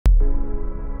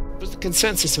was the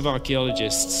consensus of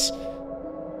archaeologists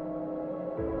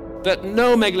that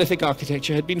no megalithic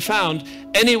architecture had been found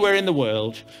anywhere in the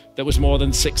world that was more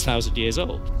than 6,000 years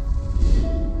old.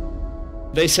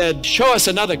 They said, show us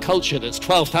another culture that's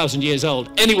 12,000 years old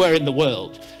anywhere in the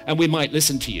world, and we might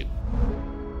listen to you.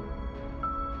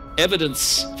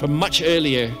 Evidence from much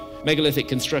earlier megalithic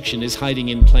construction is hiding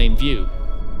in plain view.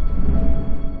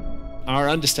 Our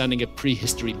understanding of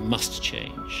prehistory must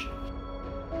change.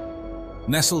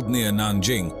 Nestled near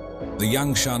Nanjing, the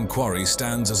Yangshan Quarry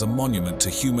stands as a monument to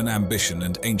human ambition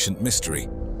and ancient mystery.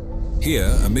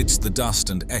 Here, amidst the dust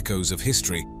and echoes of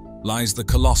history, lies the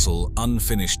colossal,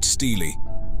 unfinished stele,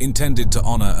 intended to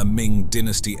honor a Ming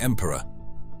dynasty emperor.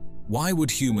 Why would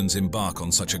humans embark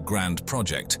on such a grand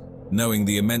project, knowing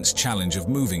the immense challenge of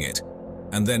moving it,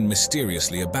 and then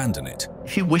mysteriously abandon it?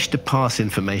 If you wish to pass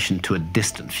information to a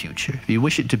distant future, if you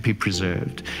wish it to be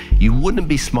preserved, you wouldn't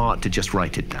be smart to just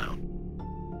write it down.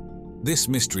 This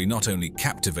mystery not only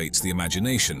captivates the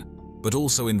imagination, but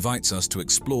also invites us to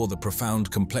explore the profound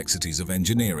complexities of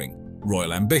engineering,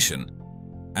 royal ambition,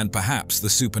 and perhaps the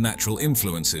supernatural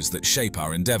influences that shape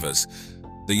our endeavors.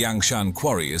 The Yangshan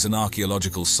Quarry is an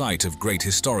archaeological site of great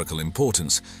historical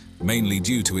importance, mainly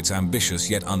due to its ambitious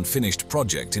yet unfinished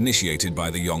project initiated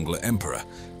by the Yongle Emperor.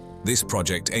 This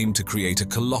project aimed to create a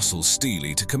colossal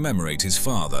stele to commemorate his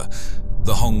father,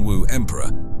 the Hongwu Emperor,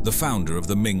 the founder of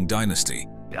the Ming dynasty.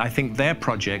 I think their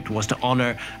project was to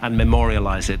honor and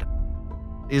memorialize it.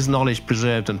 Is knowledge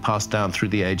preserved and passed down through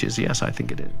the ages? Yes, I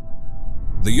think it is.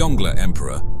 The Yongle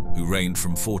Emperor, who reigned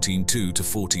from 1402 to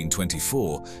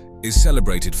 1424, is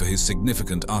celebrated for his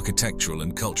significant architectural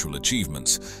and cultural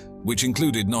achievements, which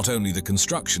included not only the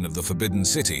construction of the Forbidden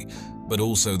City, but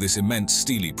also this immense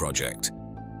stele project.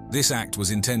 This act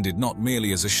was intended not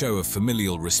merely as a show of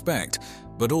familial respect,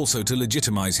 but also to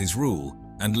legitimize his rule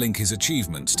and link his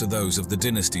achievements to those of the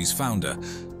dynasty's founder,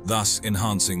 thus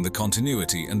enhancing the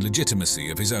continuity and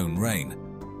legitimacy of his own reign.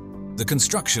 The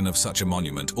construction of such a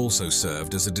monument also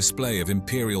served as a display of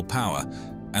imperial power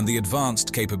and the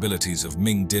advanced capabilities of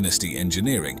Ming dynasty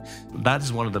engineering. That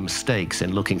is one of the mistakes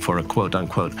in looking for a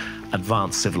quote-unquote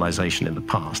advanced civilization in the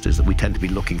past, is that we tend to be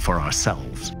looking for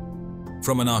ourselves.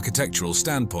 From an architectural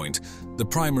standpoint, the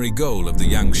primary goal of the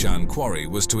Yangshan Quarry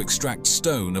was to extract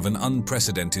stone of an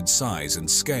unprecedented size and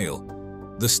scale.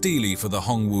 The stele for the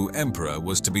Hongwu Emperor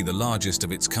was to be the largest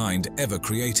of its kind ever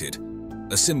created,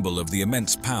 a symbol of the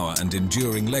immense power and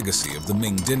enduring legacy of the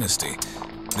Ming dynasty.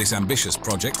 This ambitious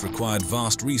project required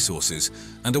vast resources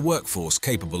and a workforce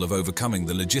capable of overcoming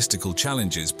the logistical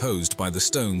challenges posed by the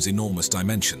stone's enormous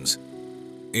dimensions.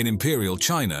 In imperial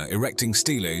China, erecting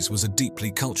steles was a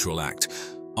deeply cultural act,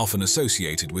 often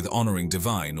associated with honoring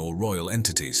divine or royal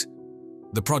entities.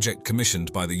 The project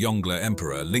commissioned by the Yongle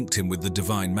Emperor linked him with the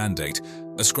divine mandate,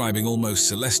 ascribing almost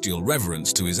celestial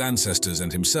reverence to his ancestors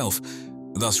and himself,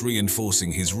 thus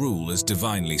reinforcing his rule as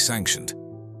divinely sanctioned.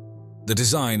 The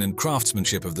design and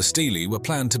craftsmanship of the stele were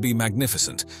planned to be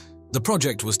magnificent. The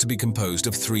project was to be composed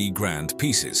of 3 grand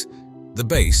pieces. The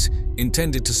base,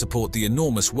 intended to support the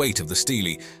enormous weight of the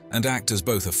stele and act as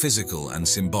both a physical and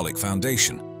symbolic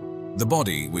foundation. The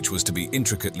body, which was to be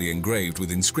intricately engraved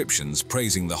with inscriptions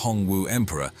praising the Hongwu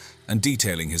Emperor and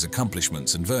detailing his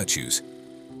accomplishments and virtues.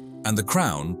 And the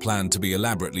crown, planned to be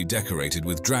elaborately decorated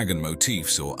with dragon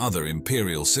motifs or other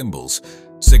imperial symbols,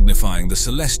 signifying the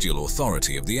celestial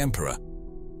authority of the emperor.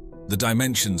 The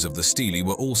dimensions of the stele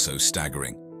were also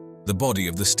staggering. The body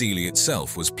of the stele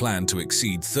itself was planned to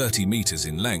exceed 30 meters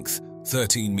in length,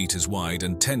 13 meters wide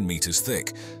and 10 meters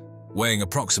thick. Weighing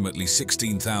approximately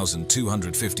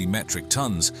 16,250 metric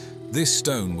tons, this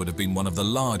stone would have been one of the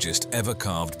largest ever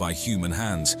carved by human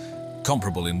hands,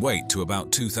 comparable in weight to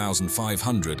about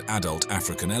 2,500 adult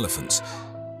African elephants.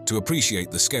 To appreciate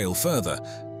the scale further,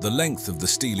 the length of the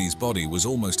stele's body was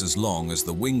almost as long as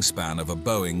the wingspan of a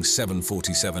Boeing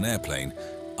 747 airplane,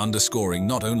 underscoring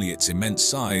not only its immense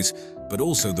size, but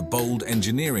also the bold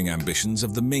engineering ambitions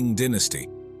of the Ming dynasty,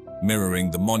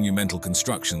 mirroring the monumental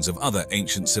constructions of other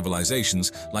ancient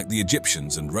civilizations like the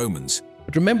Egyptians and Romans.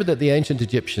 But remember that the ancient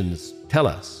Egyptians tell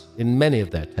us in many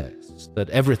of their texts that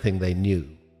everything they knew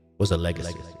was a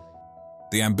legacy.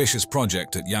 The ambitious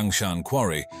project at Yangshan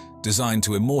Quarry, designed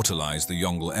to immortalize the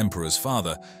Yongle Emperor's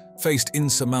father, faced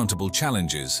insurmountable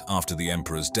challenges after the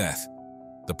emperor's death.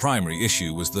 The primary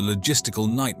issue was the logistical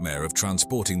nightmare of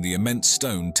transporting the immense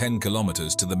stone 10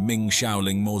 kilometers to the Ming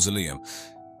Shaolin Mausoleum.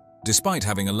 Despite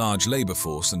having a large labor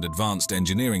force and advanced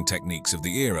engineering techniques of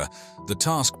the era, the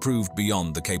task proved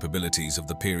beyond the capabilities of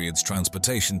the period's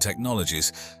transportation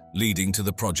technologies, leading to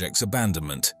the project's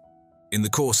abandonment. In the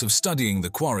course of studying the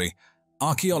quarry,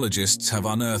 Archaeologists have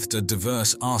unearthed a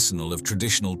diverse arsenal of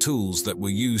traditional tools that were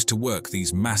used to work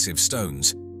these massive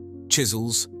stones.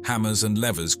 Chisels, hammers, and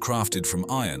levers crafted from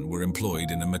iron were employed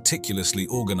in a meticulously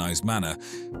organized manner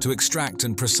to extract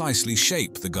and precisely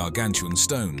shape the gargantuan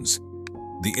stones.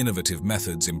 The innovative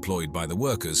methods employed by the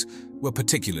workers were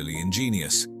particularly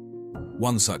ingenious.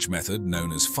 One such method,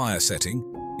 known as fire setting,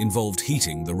 involved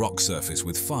heating the rock surface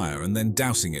with fire and then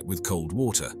dousing it with cold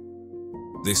water.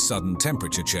 This sudden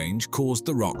temperature change caused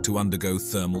the rock to undergo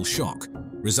thermal shock,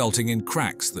 resulting in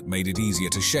cracks that made it easier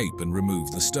to shape and remove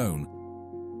the stone.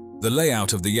 The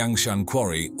layout of the Yangshan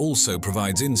Quarry also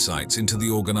provides insights into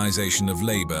the organization of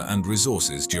labor and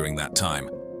resources during that time.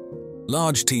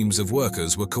 Large teams of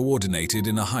workers were coordinated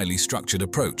in a highly structured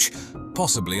approach,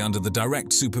 possibly under the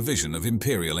direct supervision of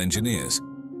imperial engineers.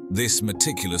 This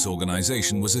meticulous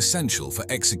organization was essential for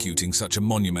executing such a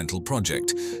monumental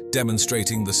project,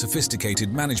 demonstrating the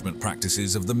sophisticated management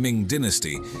practices of the Ming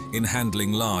dynasty in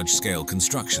handling large-scale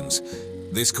constructions.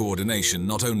 This coordination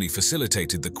not only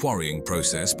facilitated the quarrying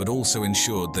process but also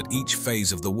ensured that each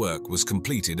phase of the work was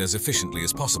completed as efficiently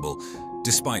as possible,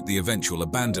 despite the eventual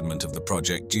abandonment of the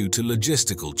project due to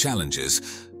logistical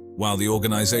challenges. While the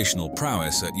organizational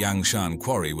prowess at Yangshan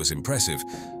Quarry was impressive,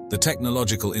 the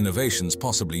technological innovations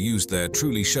possibly used there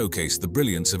truly showcased the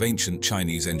brilliance of ancient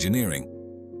Chinese engineering.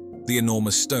 The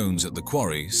enormous stones at the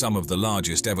quarry, some of the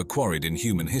largest ever quarried in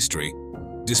human history,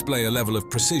 display a level of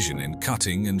precision in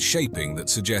cutting and shaping that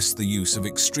suggests the use of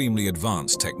extremely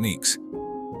advanced techniques.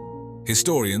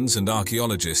 Historians and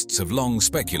archaeologists have long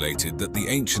speculated that the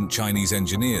ancient Chinese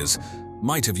engineers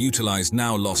might have utilized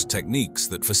now-lost techniques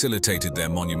that facilitated their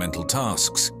monumental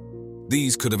tasks.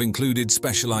 These could have included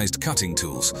specialized cutting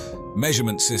tools,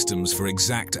 measurement systems for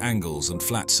exact angles and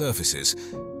flat surfaces,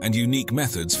 and unique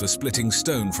methods for splitting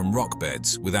stone from rock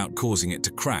beds without causing it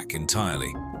to crack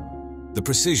entirely. The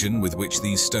precision with which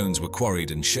these stones were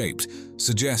quarried and shaped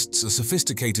suggests a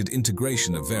sophisticated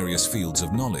integration of various fields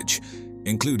of knowledge,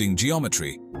 including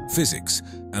geometry, physics,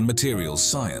 and materials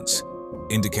science,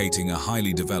 indicating a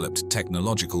highly developed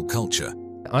technological culture.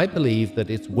 I believe that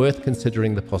it's worth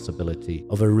considering the possibility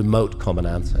of a remote common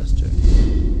ancestor,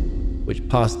 which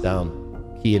passed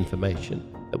down key information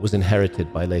that was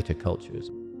inherited by later cultures.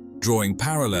 Drawing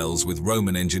parallels with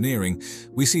Roman engineering,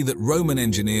 we see that Roman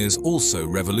engineers also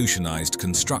revolutionized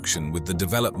construction with the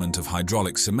development of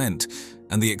hydraulic cement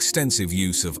and the extensive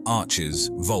use of arches,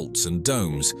 vaults, and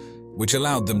domes, which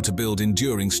allowed them to build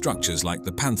enduring structures like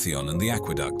the Pantheon and the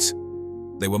aqueducts.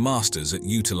 They were masters at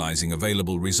utilizing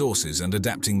available resources and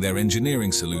adapting their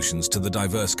engineering solutions to the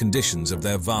diverse conditions of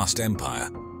their vast empire.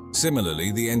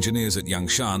 Similarly, the engineers at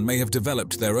Yangshan may have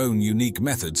developed their own unique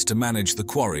methods to manage the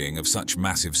quarrying of such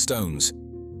massive stones.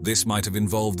 This might have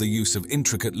involved the use of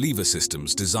intricate lever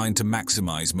systems designed to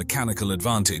maximize mechanical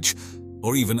advantage,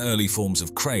 or even early forms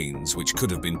of cranes which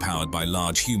could have been powered by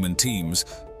large human teams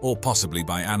or possibly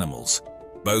by animals.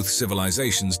 Both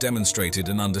civilizations demonstrated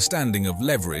an understanding of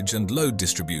leverage and load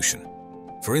distribution.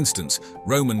 For instance,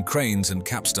 Roman cranes and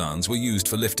capstans were used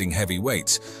for lifting heavy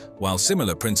weights, while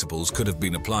similar principles could have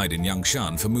been applied in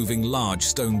Yangshan for moving large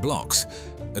stone blocks.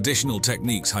 Additional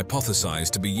techniques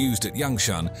hypothesized to be used at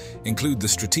Yangshan include the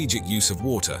strategic use of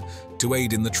water to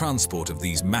aid in the transport of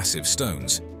these massive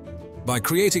stones. By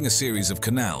creating a series of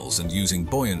canals and using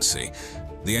buoyancy,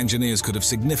 the engineers could have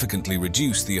significantly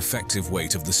reduced the effective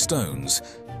weight of the stones,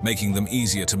 making them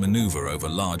easier to maneuver over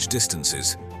large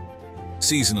distances.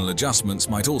 Seasonal adjustments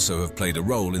might also have played a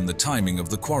role in the timing of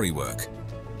the quarry work.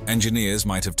 Engineers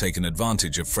might have taken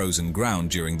advantage of frozen ground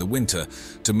during the winter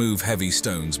to move heavy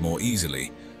stones more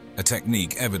easily, a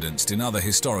technique evidenced in other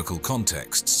historical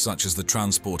contexts such as the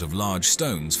transport of large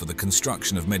stones for the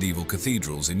construction of medieval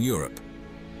cathedrals in Europe.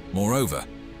 Moreover,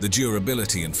 the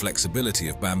durability and flexibility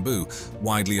of bamboo,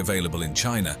 widely available in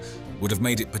China, would have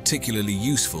made it particularly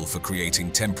useful for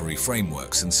creating temporary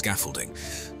frameworks and scaffolding,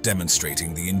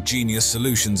 demonstrating the ingenious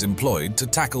solutions employed to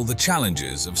tackle the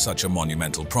challenges of such a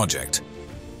monumental project.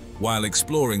 While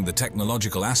exploring the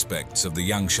technological aspects of the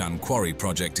Yangshan Quarry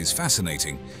project is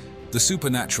fascinating, the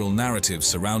supernatural narratives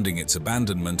surrounding its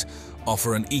abandonment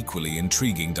offer an equally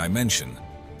intriguing dimension.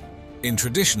 In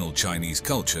traditional Chinese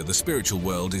culture, the spiritual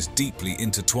world is deeply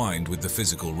intertwined with the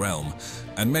physical realm,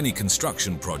 and many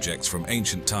construction projects from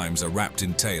ancient times are wrapped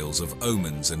in tales of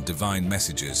omens and divine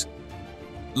messages.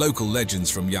 Local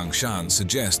legends from Yangshan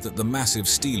suggest that the massive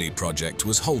Stele project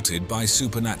was halted by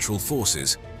supernatural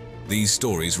forces. These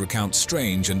stories recount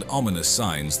strange and ominous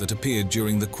signs that appeared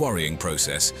during the quarrying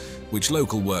process, which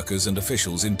local workers and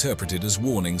officials interpreted as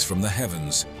warnings from the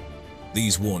heavens.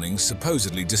 These warnings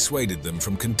supposedly dissuaded them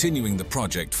from continuing the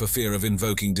project for fear of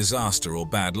invoking disaster or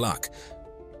bad luck.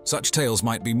 Such tales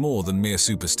might be more than mere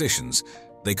superstitions.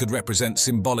 They could represent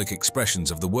symbolic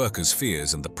expressions of the workers'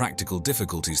 fears and the practical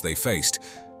difficulties they faced,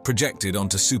 projected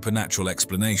onto supernatural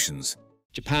explanations.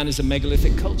 Japan is a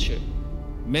megalithic culture.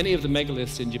 Many of the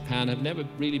megaliths in Japan have never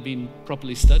really been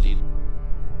properly studied.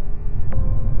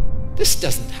 This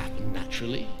doesn't happen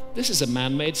naturally. This is a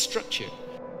man-made structure.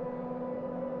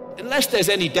 Unless there's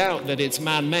any doubt that it's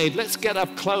man-made, let's get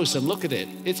up close and look at it.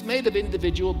 It's made of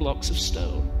individual blocks of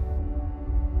stone.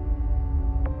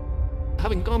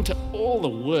 Having gone to all the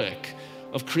work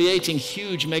of creating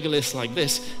huge megaliths like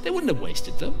this, they wouldn't have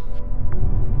wasted them.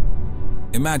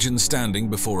 Imagine standing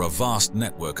before a vast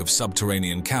network of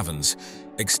subterranean caverns,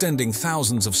 extending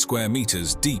thousands of square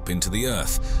meters deep into the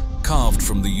earth, carved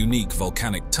from the unique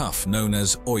volcanic tuff known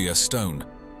as Oya stone.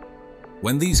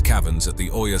 When these caverns at the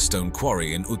Oya Stone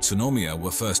Quarry in Utsunomiya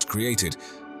were first created,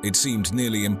 it seemed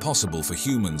nearly impossible for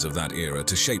humans of that era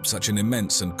to shape such an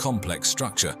immense and complex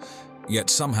structure, yet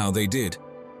somehow they did,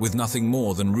 with nothing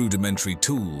more than rudimentary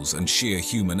tools and sheer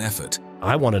human effort.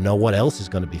 I want to know what else is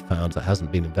going to be found that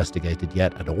hasn't been investigated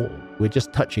yet at all. We're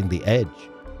just touching the edge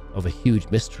of a huge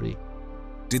mystery.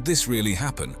 Did this really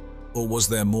happen? Or was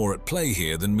there more at play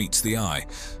here than meets the eye?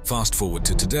 Fast forward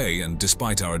to today, and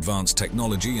despite our advanced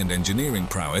technology and engineering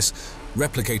prowess,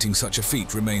 replicating such a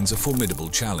feat remains a formidable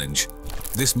challenge.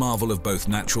 This marvel of both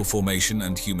natural formation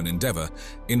and human endeavor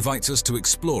invites us to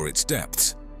explore its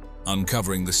depths,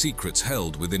 uncovering the secrets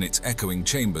held within its echoing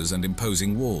chambers and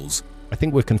imposing walls. I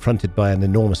think we're confronted by an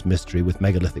enormous mystery with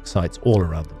megalithic sites all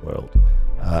around the world,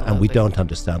 and we don't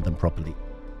understand them properly.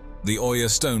 The Oya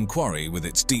Stone Quarry, with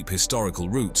its deep historical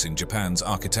roots in Japan's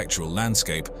architectural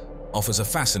landscape, offers a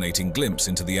fascinating glimpse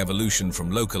into the evolution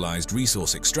from localized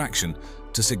resource extraction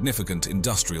to significant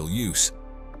industrial use.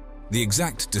 The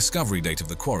exact discovery date of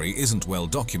the quarry isn't well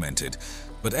documented,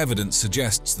 but evidence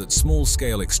suggests that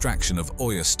small-scale extraction of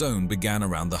Oya stone began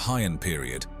around the Heian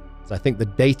period. I think the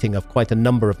dating of quite a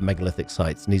number of megalithic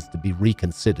sites needs to be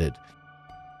reconsidered.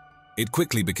 It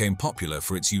quickly became popular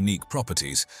for its unique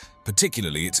properties,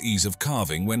 particularly its ease of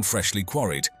carving when freshly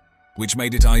quarried, which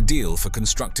made it ideal for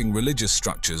constructing religious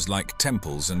structures like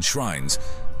temples and shrines,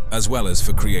 as well as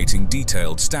for creating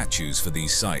detailed statues for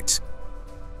these sites.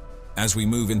 As we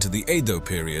move into the Edo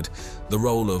period, the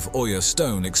role of Oya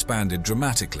stone expanded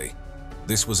dramatically.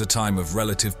 This was a time of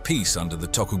relative peace under the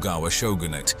Tokugawa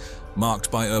shogunate,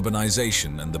 marked by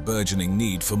urbanization and the burgeoning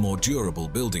need for more durable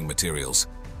building materials.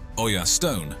 Oya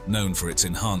stone, known for its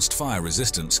enhanced fire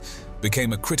resistance,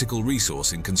 became a critical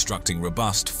resource in constructing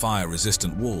robust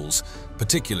fire-resistant walls,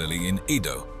 particularly in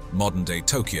Edo, modern-day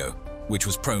Tokyo, which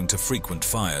was prone to frequent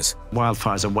fires.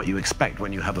 Wildfires are what you expect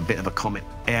when you have a bit of a comet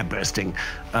air bursting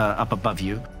up above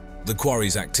you. The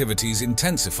quarry's activities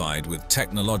intensified with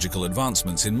technological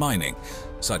advancements in mining,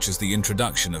 such as the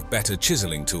introduction of better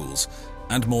chiseling tools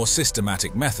and more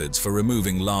systematic methods for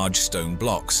removing large stone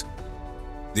blocks.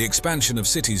 The expansion of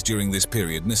cities during this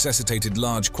period necessitated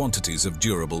large quantities of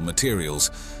durable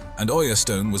materials, and Oya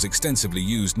stone was extensively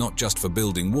used not just for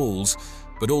building walls,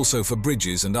 but also for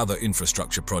bridges and other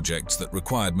infrastructure projects that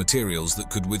required materials that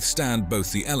could withstand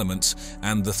both the elements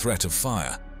and the threat of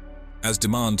fire. As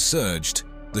demand surged,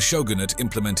 the shogunate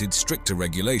implemented stricter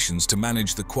regulations to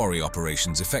manage the quarry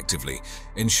operations effectively,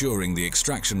 ensuring the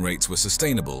extraction rates were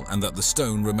sustainable and that the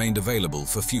stone remained available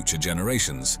for future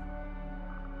generations.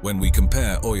 When we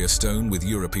compare Oya stone with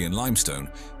European limestone,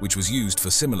 which was used for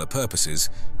similar purposes,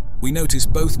 we notice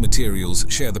both materials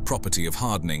share the property of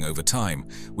hardening over time,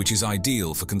 which is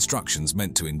ideal for constructions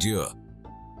meant to endure.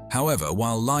 However,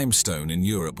 while limestone in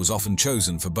Europe was often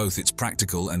chosen for both its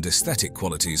practical and aesthetic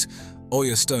qualities,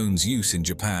 Oya stone's use in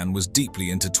Japan was deeply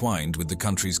intertwined with the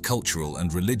country's cultural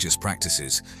and religious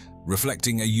practices,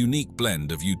 reflecting a unique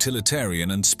blend of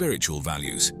utilitarian and spiritual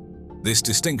values. This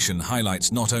distinction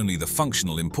highlights not only the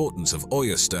functional importance of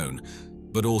Oya stone,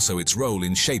 but also its role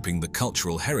in shaping the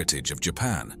cultural heritage of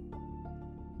Japan.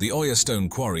 The Oya Stone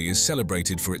Quarry is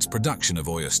celebrated for its production of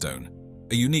Oya stone,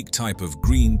 a unique type of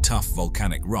green, tough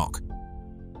volcanic rock.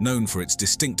 Known for its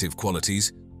distinctive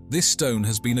qualities, this stone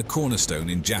has been a cornerstone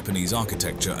in Japanese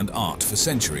architecture and art for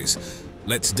centuries.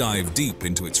 Let's dive deep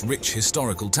into its rich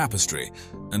historical tapestry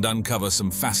and uncover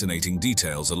some fascinating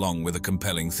details along with a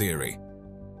compelling theory.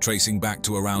 Tracing back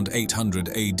to around 800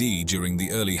 AD during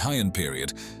the early Heian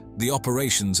period, the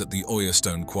operations at the Oya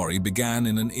Stone Quarry began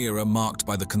in an era marked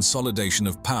by the consolidation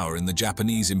of power in the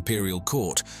Japanese imperial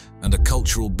court and a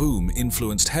cultural boom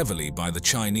influenced heavily by the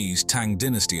Chinese Tang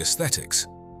dynasty aesthetics.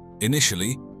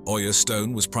 Initially, Oya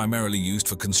stone was primarily used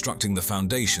for constructing the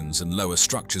foundations and lower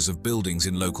structures of buildings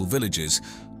in local villages,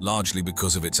 largely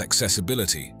because of its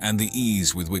accessibility and the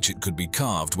ease with which it could be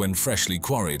carved when freshly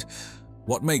quarried.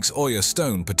 What makes Oya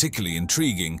stone particularly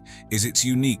intriguing is its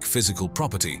unique physical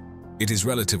property. It is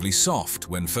relatively soft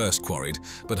when first quarried,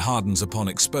 but hardens upon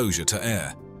exposure to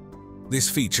air. This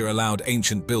feature allowed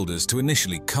ancient builders to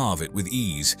initially carve it with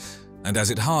ease, and as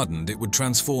it hardened, it would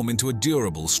transform into a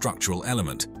durable structural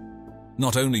element.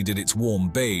 Not only did its warm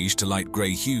beige to light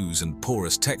grey hues and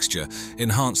porous texture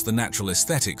enhance the natural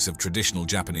aesthetics of traditional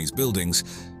Japanese buildings,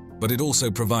 but it also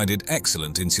provided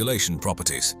excellent insulation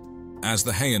properties. As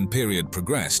the Heian period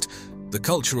progressed, the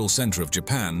cultural center of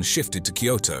Japan shifted to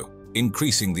Kyoto,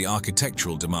 increasing the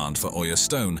architectural demand for Oya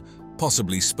stone,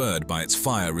 possibly spurred by its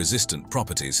fire-resistant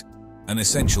properties, an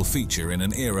essential feature in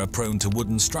an era prone to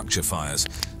wooden structure fires.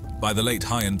 By the late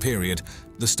Heian period,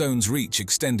 the stone's reach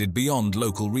extended beyond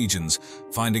local regions,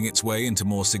 finding its way into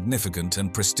more significant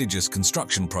and prestigious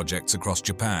construction projects across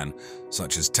Japan,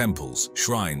 such as temples,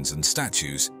 shrines, and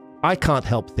statues. I can't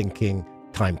help thinking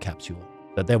time capsule,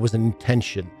 that there was an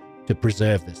intention to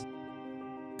preserve this.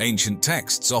 Ancient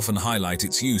texts often highlight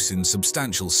its use in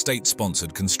substantial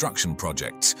state-sponsored construction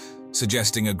projects,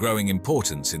 suggesting a growing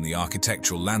importance in the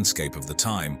architectural landscape of the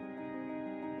time.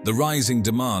 The rising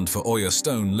demand for Oya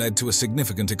stone led to a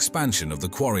significant expansion of the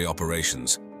quarry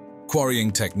operations.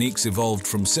 Quarrying techniques evolved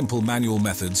from simple manual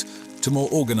methods to more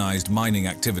organized mining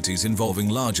activities involving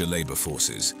larger labor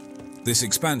forces. This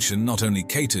expansion not only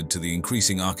catered to the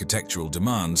increasing architectural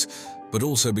demands, but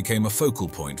also became a focal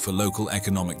point for local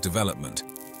economic development,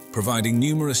 providing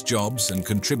numerous jobs and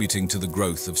contributing to the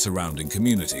growth of surrounding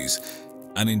communities.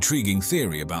 An intriguing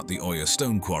theory about the Oya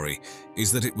stone quarry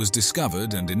is that it was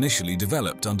discovered and initially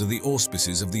developed under the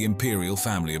auspices of the imperial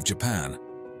family of Japan.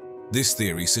 This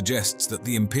theory suggests that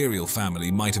the imperial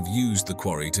family might have used the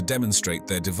quarry to demonstrate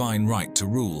their divine right to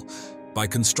rule by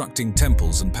constructing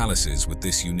temples and palaces with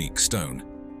this unique stone.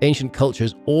 Ancient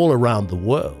cultures all around the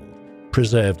world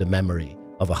preserved a memory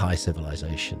of a high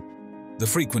civilization. The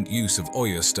frequent use of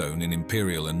Oya stone in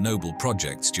imperial and noble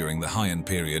projects during the Heian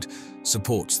period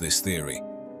supports this theory.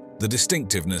 The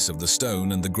distinctiveness of the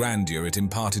stone and the grandeur it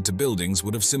imparted to buildings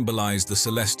would have symbolized the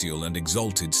celestial and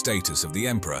exalted status of the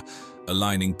emperor,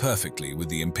 aligning perfectly with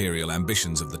the imperial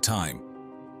ambitions of the time.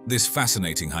 This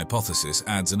fascinating hypothesis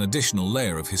adds an additional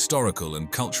layer of historical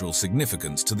and cultural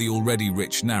significance to the already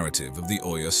rich narrative of the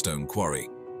Oya stone quarry.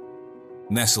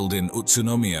 Nestled in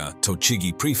Utsunomiya,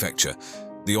 Tochigi Prefecture,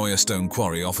 the Oya stone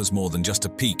quarry offers more than just a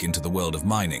peek into the world of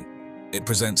mining. It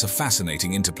presents a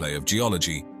fascinating interplay of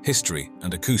geology, history,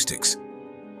 and acoustics.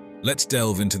 Let's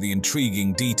delve into the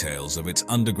intriguing details of its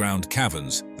underground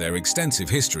caverns, their extensive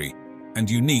history, and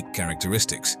unique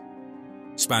characteristics.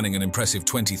 Spanning an impressive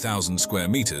 20,000 square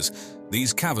meters,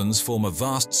 these caverns form a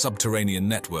vast subterranean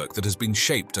network that has been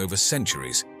shaped over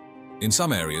centuries. In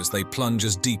some areas, they plunge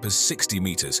as deep as 60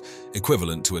 meters,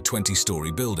 equivalent to a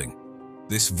 20-story building.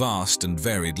 This vast and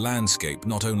varied landscape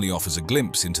not only offers a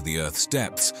glimpse into the Earth's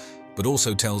depths, but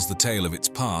also tells the tale of its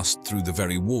past through the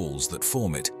very walls that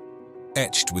form it.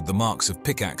 Etched with the marks of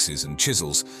pickaxes and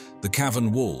chisels, the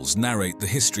cavern walls narrate the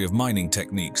history of mining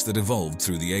techniques that evolved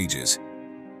through the ages.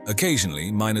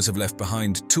 Occasionally, miners have left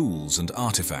behind tools and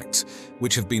artifacts,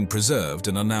 which have been preserved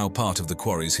and are now part of the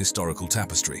quarry's historical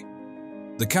tapestry.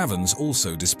 The caverns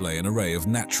also display an array of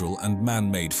natural and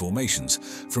man-made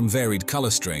formations, from varied color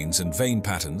strains and vein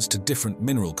patterns to different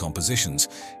mineral compositions,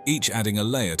 each adding a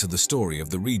layer to the story of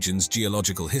the region's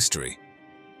geological history.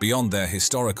 Beyond their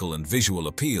historical and visual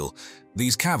appeal,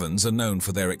 these caverns are known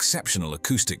for their exceptional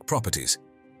acoustic properties.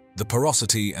 The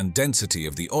porosity and density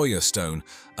of the Oya stone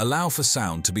allow for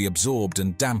sound to be absorbed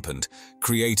and dampened,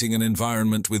 creating an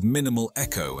environment with minimal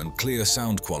echo and clear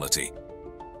sound quality.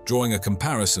 Drawing a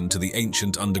comparison to the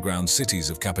ancient underground cities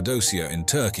of Cappadocia in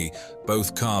Turkey,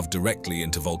 both carved directly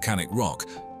into volcanic rock,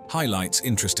 highlights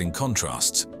interesting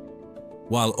contrasts.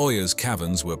 While Oya's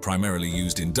caverns were primarily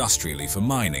used industrially for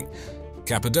mining,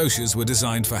 Cappadocia's were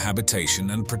designed for habitation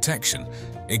and protection,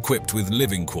 equipped with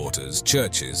living quarters,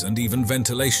 churches, and even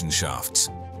ventilation shafts.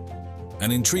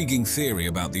 An intriguing theory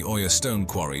about the Oya stone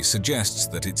quarry suggests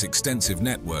that its extensive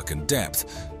network and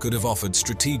depth could have offered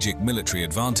strategic military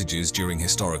advantages during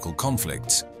historical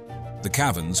conflicts. The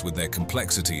caverns, with their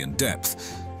complexity and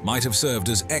depth, might have served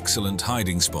as excellent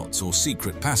hiding spots or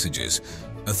secret passages,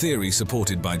 a theory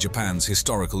supported by Japan's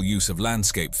historical use of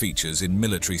landscape features in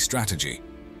military strategy.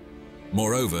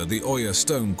 Moreover, the Oya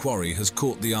stone quarry has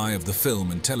caught the eye of the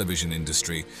film and television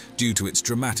industry due to its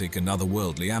dramatic and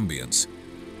otherworldly ambience.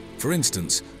 For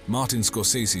instance, Martin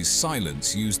Scorsese's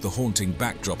Silence used the haunting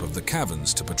backdrop of the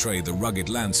caverns to portray the rugged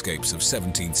landscapes of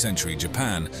 17th century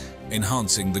Japan,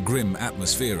 enhancing the grim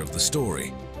atmosphere of the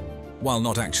story. While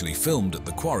not actually filmed at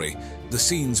the quarry, the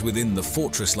scenes within the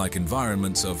fortress-like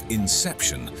environments of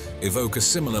Inception evoke a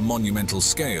similar monumental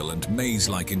scale and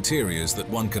maze-like interiors that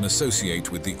one can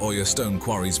associate with the Oyo Stone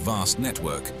Quarry's vast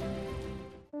network.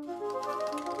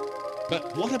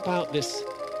 But what about this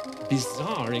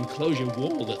bizarre enclosure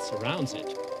wall that surrounds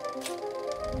it?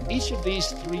 Each of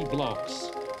these 3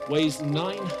 blocks weighs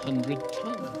 900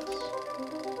 tons.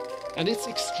 And it's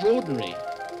extraordinary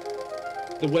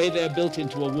the way they're built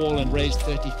into a wall and raised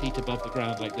 30 feet above the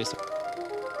ground like this.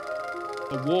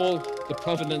 A wall, the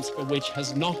provenance for which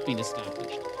has not been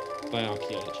established by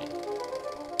archaeology.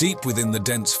 Deep within the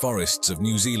dense forests of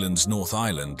New Zealand's North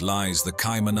Island lies the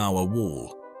Kaimanawa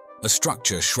Wall, a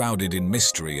structure shrouded in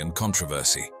mystery and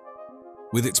controversy.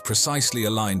 With its precisely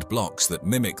aligned blocks that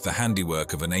mimic the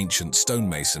handiwork of an ancient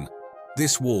stonemason,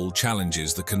 this wall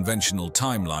challenges the conventional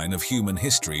timeline of human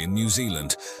history in New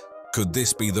Zealand. Could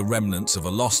this be the remnants of a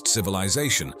lost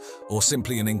civilization, or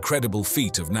simply an incredible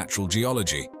feat of natural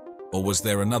geology? Or was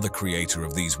there another creator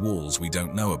of these walls we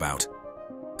don't know about?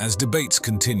 As debates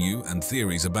continue and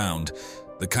theories abound,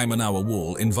 the Kaimanawa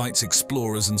Wall invites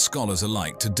explorers and scholars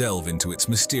alike to delve into its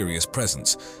mysterious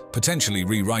presence, potentially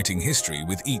rewriting history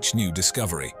with each new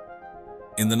discovery.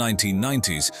 In the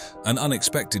 1990s, an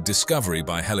unexpected discovery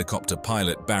by helicopter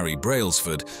pilot Barry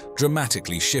Brailsford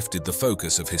dramatically shifted the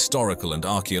focus of historical and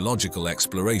archaeological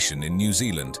exploration in New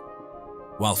Zealand.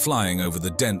 While flying over the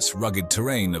dense, rugged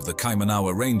terrain of the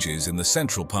Kaimanawa Ranges in the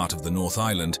central part of the North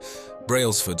Island,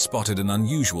 Brailsford spotted an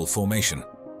unusual formation.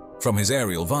 From his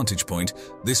aerial vantage point,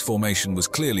 this formation was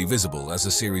clearly visible as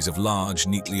a series of large,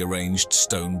 neatly arranged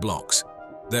stone blocks.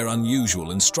 Their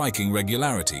unusual and striking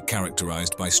regularity,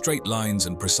 characterized by straight lines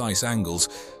and precise angles,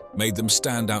 made them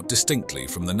stand out distinctly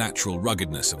from the natural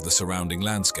ruggedness of the surrounding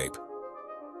landscape.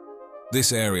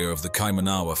 This area of the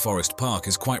Kaimanawa Forest Park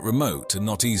is quite remote and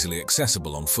not easily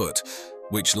accessible on foot,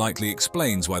 which likely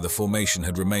explains why the formation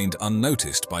had remained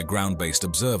unnoticed by ground-based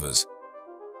observers.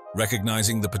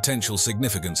 Recognizing the potential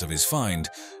significance of his find,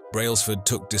 Brailsford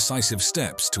took decisive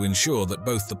steps to ensure that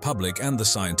both the public and the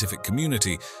scientific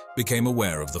community became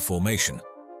aware of the formation.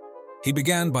 He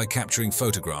began by capturing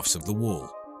photographs of the wall.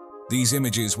 These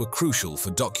images were crucial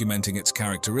for documenting its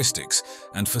characteristics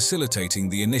and facilitating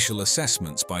the initial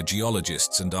assessments by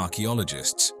geologists and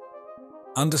archaeologists.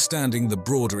 Understanding the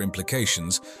broader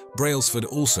implications, Brailsford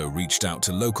also reached out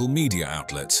to local media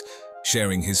outlets,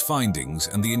 sharing his findings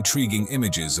and the intriguing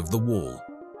images of the wall.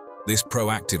 This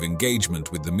proactive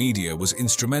engagement with the media was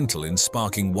instrumental in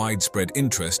sparking widespread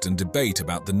interest and debate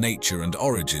about the nature and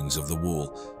origins of the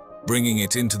wall, bringing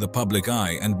it into the public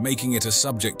eye and making it a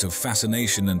subject of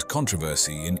fascination and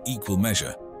controversy in equal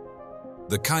measure.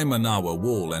 The Kaimanawa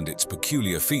Wall and its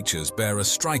peculiar features bear a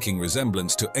striking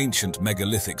resemblance to ancient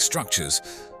megalithic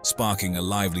structures, sparking a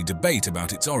lively debate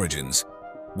about its origins,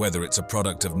 whether it's a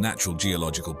product of natural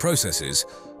geological processes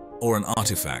or an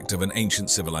artifact of an ancient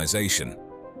civilization.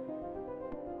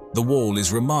 The wall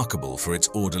is remarkable for its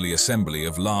orderly assembly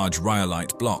of large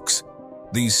rhyolite blocks.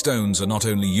 These stones are not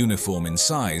only uniform in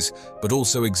size, but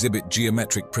also exhibit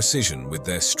geometric precision with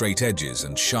their straight edges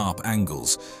and sharp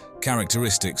angles,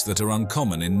 characteristics that are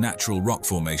uncommon in natural rock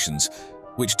formations,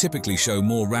 which typically show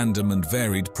more random and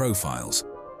varied profiles.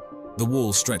 The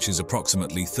wall stretches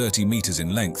approximately 30 meters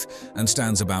in length and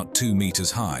stands about 2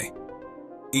 meters high.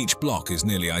 Each block is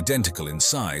nearly identical in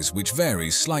size, which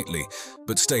varies slightly,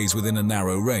 but stays within a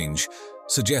narrow range,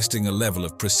 suggesting a level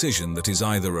of precision that is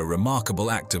either a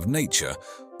remarkable act of nature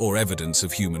or evidence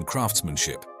of human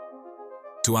craftsmanship.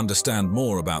 To understand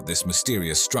more about this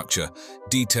mysterious structure,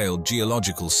 detailed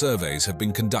geological surveys have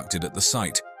been conducted at the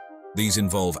site. These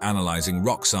involve analyzing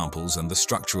rock samples and the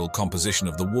structural composition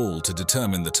of the wall to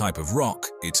determine the type of rock,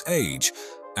 its age,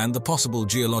 and the possible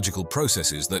geological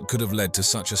processes that could have led to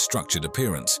such a structured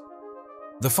appearance.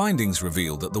 The findings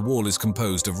reveal that the wall is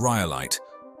composed of rhyolite,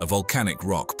 a volcanic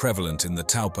rock prevalent in the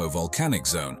Taupo volcanic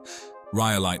zone.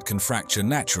 Rhyolite can fracture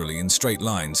naturally in straight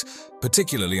lines,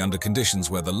 particularly under conditions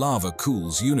where the lava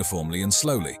cools uniformly and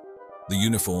slowly. The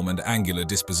uniform and angular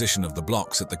disposition of the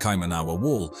blocks at the Kaimanawa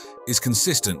Wall is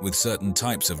consistent with certain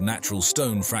types of natural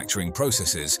stone fracturing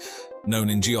processes, known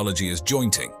in geology as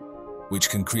jointing, which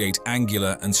can create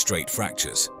angular and straight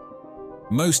fractures.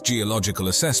 Most geological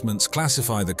assessments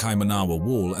classify the Kaimanawa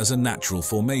Wall as a natural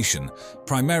formation,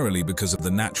 primarily because of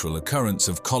the natural occurrence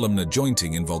of columnar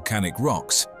jointing in volcanic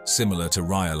rocks, similar to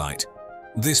rhyolite.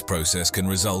 This process can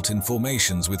result in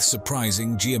formations with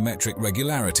surprising geometric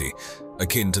regularity,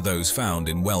 akin to those found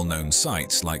in well-known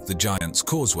sites like the Giant's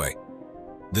Causeway.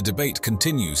 The debate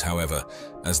continues, however,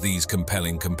 as these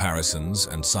compelling comparisons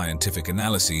and scientific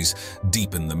analyses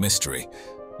deepen the mystery.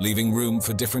 leaving room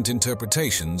for different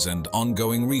interpretations and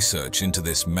ongoing research into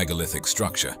this megalithic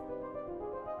structure.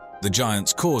 The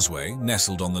Giant's Causeway,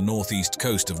 nestled on the northeast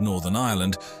coast of Northern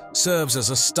Ireland, serves as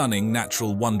a stunning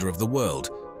natural wonder of the world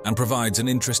and provides an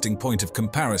interesting point of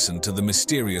comparison to the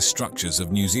mysterious structures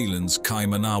of New Zealand's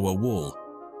Kaimanawa Wall.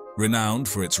 Renowned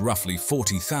for its roughly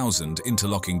 40,000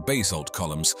 interlocking basalt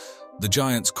columns, the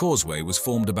Giant's Causeway was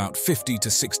formed about 50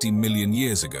 to 60 million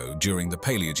years ago during the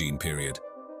Paleogene period.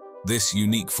 This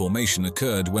unique formation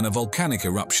occurred when a volcanic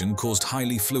eruption caused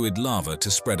highly fluid lava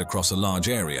to spread across a large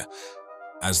area.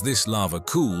 As this lava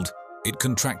cooled, it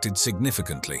contracted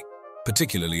significantly,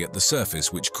 particularly at the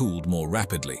surface, which cooled more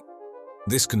rapidly.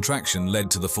 This contraction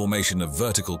led to the formation of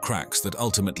vertical cracks that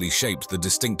ultimately shaped the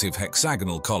distinctive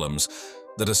hexagonal columns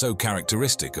that are so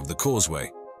characteristic of the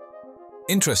causeway.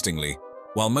 Interestingly,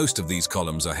 while most of these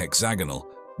columns are hexagonal,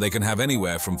 they can have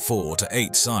anywhere from 4 to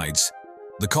 8 sides.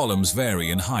 The columns vary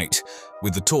in height,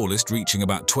 with the tallest reaching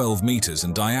about 12 meters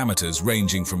and diameters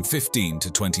ranging from 15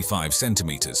 to 25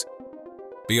 centimeters.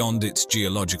 Beyond its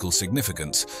geological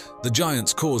significance, the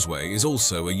Giant's Causeway is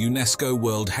also a UNESCO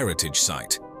World Heritage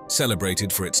Site,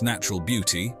 celebrated for its natural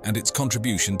beauty and its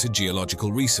contribution to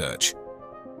geological research.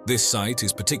 This site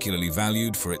is particularly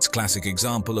valued for its classic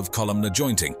example of columnar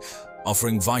jointing,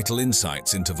 offering vital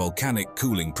insights into volcanic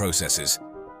cooling processes.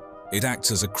 It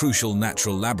acts as a crucial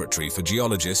natural laboratory for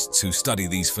geologists who study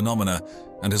these phenomena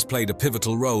and has played a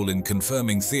pivotal role in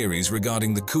confirming theories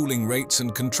regarding the cooling rates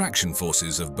and contraction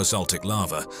forces of basaltic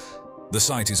lava. The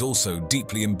site is also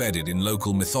deeply embedded in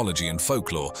local mythology and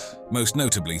folklore, most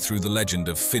notably through the legend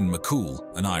of Finn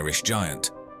McCool, an Irish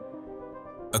giant.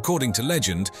 According to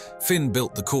legend, Finn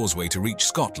built the causeway to reach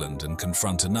Scotland and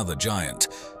confront another giant.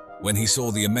 When he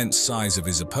saw the immense size of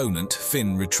his opponent,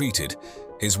 Finn retreated.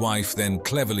 His wife then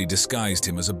cleverly disguised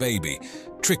him as a baby,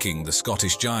 tricking the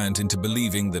Scottish giant into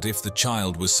believing that if the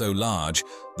child was so large,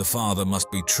 the father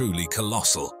must be truly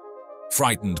colossal.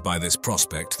 Frightened by this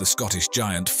prospect, the Scottish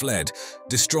giant fled,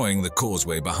 destroying the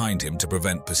causeway behind him to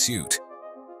prevent pursuit.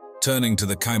 Turning to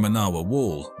the Kaimanawa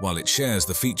Wall, while it shares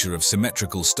the feature of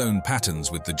symmetrical stone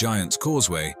patterns with the Giant's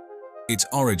Causeway, its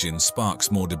origin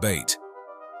sparks more debate.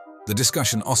 The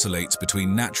discussion oscillates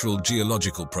between natural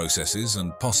geological processes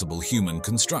and possible human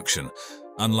construction,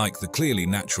 unlike the clearly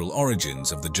natural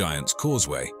origins of the Giant's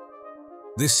Causeway.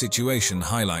 This situation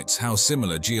highlights how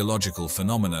similar geological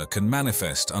phenomena can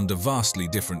manifest under vastly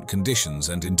different conditions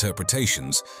and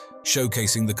interpretations,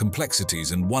 showcasing the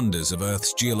complexities and wonders of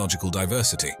Earth's geological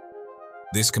diversity.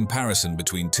 This comparison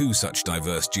between two such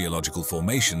diverse geological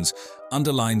formations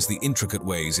underlines the intricate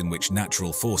ways in which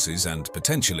natural forces and,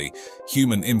 potentially,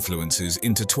 human influences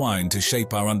intertwine to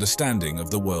shape our understanding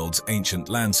of the world's ancient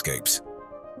landscapes.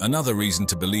 Another reason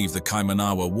to believe the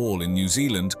Kaimanawa Wall in New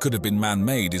Zealand could have been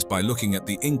man-made is by looking at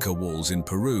the Inca walls in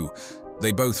Peru.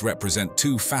 They both represent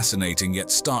two fascinating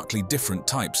yet starkly different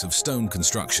types of stone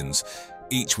constructions,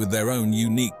 each with their own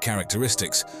unique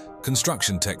characteristics,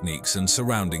 construction techniques, and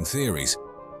surrounding theories.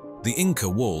 The Inca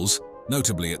walls,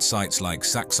 notably at sites like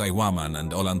Sacsayhuaman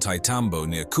and Ollantaytambo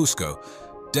near Cusco,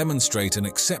 demonstrate an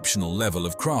exceptional level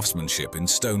of craftsmanship in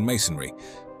stone masonry.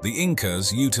 The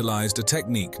Incas utilized a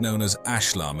technique known as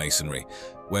ashlar masonry,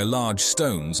 where large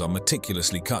stones are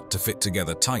meticulously cut to fit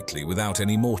together tightly without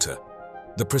any mortar.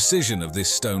 The precision of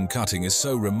this stone cutting is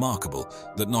so remarkable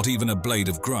that not even a blade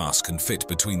of grass can fit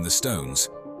between the stones.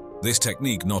 This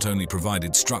technique not only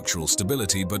provided structural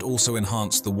stability but also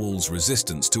enhanced the wall's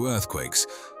resistance to earthquakes,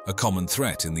 a common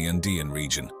threat in the Andean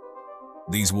region.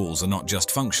 These walls are not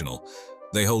just functional,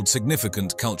 they hold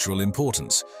significant cultural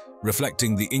importance,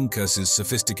 reflecting the Incas'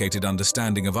 sophisticated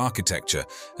understanding of architecture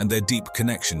and their deep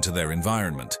connection to their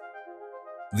environment.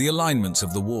 The alignments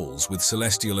of the walls with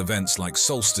celestial events like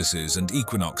solstices and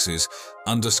equinoxes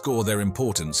underscore their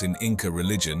importance in Inca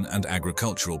religion and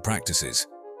agricultural practices.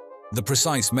 The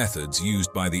precise methods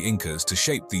used by the Incas to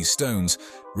shape these stones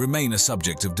remain a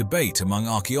subject of debate among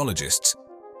archaeologists.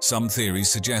 Some theories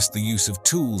suggest the use of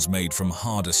tools made from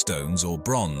harder stones or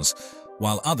bronze,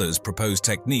 while others propose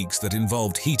techniques that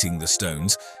involved heating the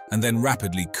stones and then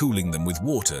rapidly cooling them with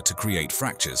water to create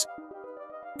fractures.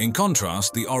 In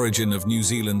contrast, the origin of New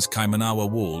Zealand's Kaimanawa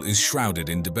Wall is shrouded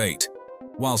in debate.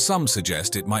 While some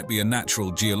suggest it might be a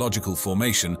natural geological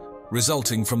formation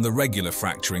resulting from the regular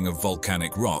fracturing of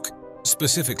volcanic rock,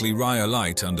 specifically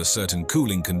rhyolite under certain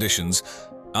cooling conditions,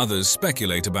 others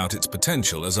speculate about its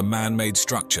potential as a man-made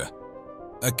structure.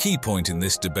 A key point in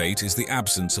this debate is the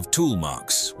absence of tool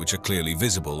marks, which are clearly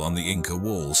visible on the Inca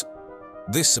walls.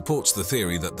 This supports the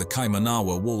theory that the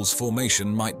Kaimanawa Wall's formation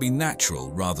might be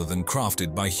natural rather than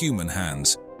crafted by human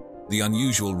hands. The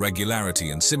unusual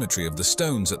regularity and symmetry of the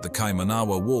stones at the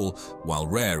Kaimanawa Wall, while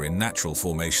rare in natural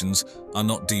formations, are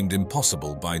not deemed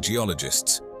impossible by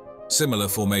geologists. Similar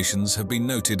formations have been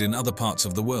noted in other parts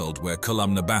of the world where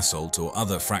columnar basalt or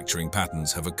other fracturing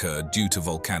patterns have occurred due to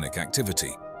volcanic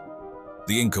activity.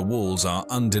 The Inca walls are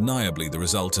undeniably the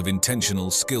result of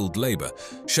intentional, skilled labor,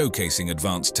 showcasing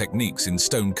advanced techniques in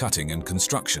stone cutting and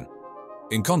construction.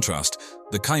 In contrast,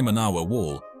 the Kaimanawa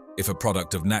Wall, if a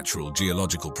product of natural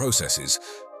geological processes,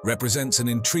 represents an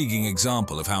intriguing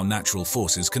example of how natural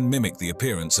forces can mimic the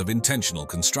appearance of intentional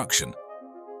construction.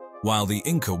 While the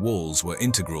Inca walls were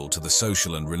integral to the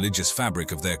social and religious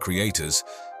fabric of their creators,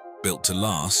 built to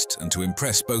last and to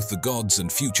impress both the gods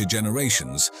and future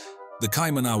generations, the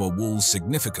Kaimanawa Wall's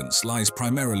significance lies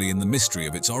primarily in the mystery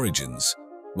of its origins,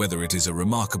 whether it is a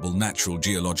remarkable natural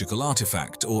geological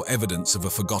artifact or evidence of a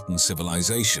forgotten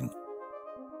civilization.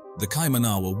 The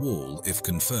Kaimanawa Wall, if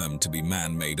confirmed to be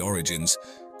man-made origins,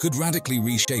 could radically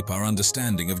reshape our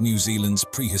understanding of New Zealand's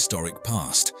prehistoric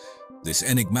past. This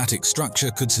enigmatic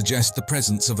structure could suggest the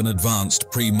presence of an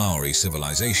advanced pre-Maori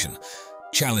civilization,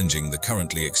 challenging the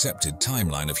currently accepted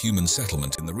timeline of human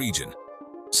settlement in the region.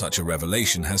 Such a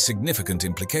revelation has significant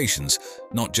implications,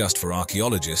 not just for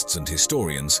archaeologists and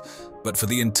historians, but for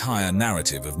the entire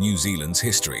narrative of New Zealand's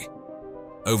history.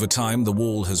 Over time, the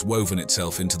wall has woven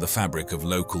itself into the fabric of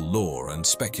local lore and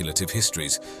speculative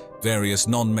histories. Various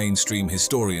non-mainstream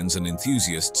historians and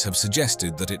enthusiasts have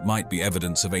suggested that it might be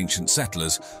evidence of ancient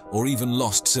settlers or even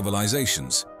lost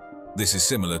civilizations. This is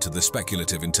similar to the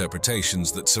speculative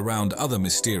interpretations that surround other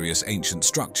mysterious ancient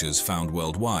structures found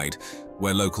worldwide,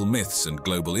 where local myths and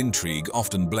global intrigue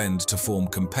often blend to form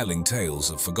compelling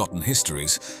tales of forgotten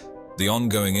histories. The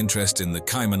ongoing interest in the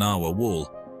Kaimanawa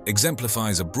Wall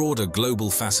exemplifies a broader global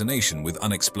fascination with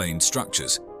unexplained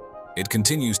structures. It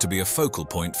continues to be a focal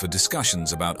point for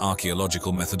discussions about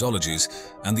archaeological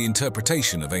methodologies and the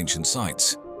interpretation of ancient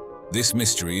sites. This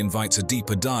mystery invites a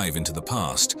deeper dive into the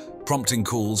past, prompting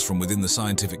calls from within the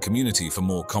scientific community for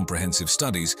more comprehensive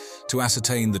studies to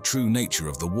ascertain the true nature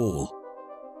of the wall.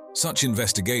 Such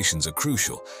investigations are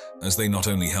crucial, as they not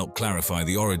only help clarify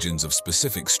the origins of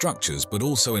specific structures but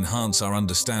also enhance our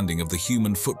understanding of the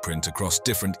human footprint across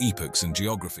different epochs and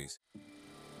geographies.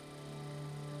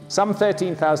 Some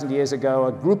 13,000 years ago,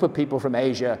 a group of people from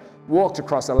Asia walked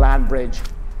across a land bridge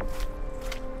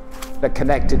that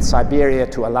connected Siberia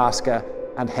to Alaska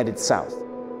and headed south.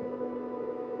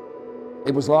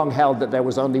 It was long held that there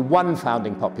was only one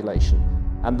founding population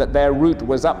and that their route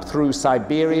was up through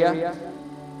Siberia.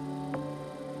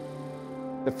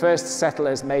 The first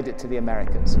settlers made it to the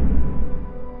Americas.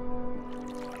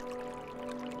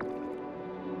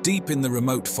 Deep in the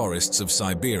remote forests of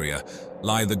Siberia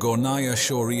lie the Gornaya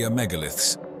Shoria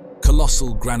megaliths,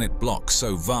 colossal granite blocks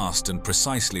so vast and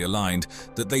precisely aligned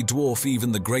that they dwarf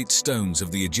even the great stones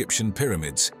of the Egyptian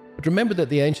pyramids. But remember that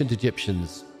the ancient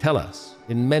Egyptians tell us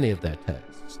in many of their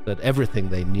texts that everything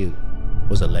they knew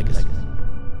was a legacy.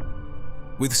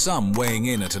 With some weighing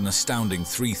in at an astounding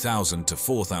 3,000 to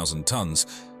 4,000 tons,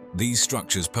 these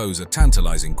structures pose a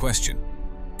tantalizing question.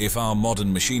 If our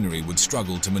modern machinery would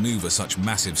struggle to maneuver such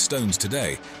massive stones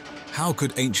today, how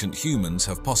could ancient humans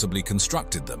have possibly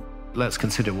constructed them? Let's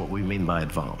consider what we mean by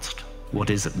advanced. What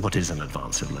is an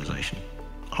advanced civilization?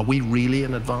 Are we really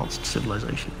an advanced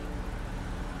civilization?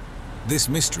 This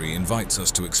mystery invites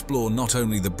us to explore not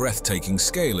only the breathtaking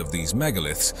scale of these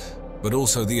megaliths, but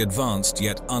also the advanced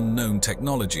yet unknown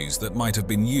technologies that might have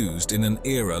been used in an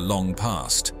era long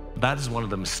past. That is one of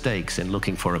the mistakes in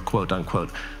looking for a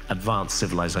quote-unquote advanced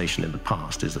civilization in the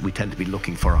past, is that we tend to be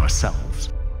looking for ourselves.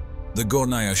 The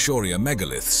Gornaya Shoria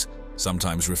megaliths,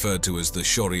 sometimes referred to as the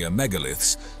Shoria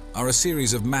megaliths, are a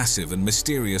series of massive and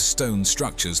mysterious stone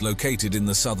structures located in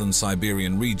the southern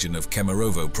Siberian region of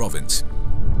Kemerovo province.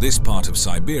 This part of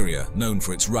Siberia, known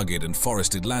for its rugged and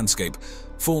forested landscape,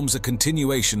 forms a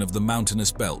continuation of the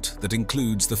mountainous belt that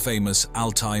includes the famous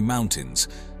Altai Mountains,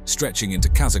 stretching into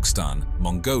Kazakhstan,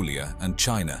 Mongolia, and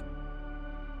China.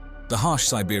 The harsh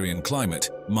Siberian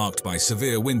climate, marked by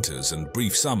severe winters and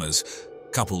brief summers,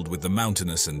 coupled with the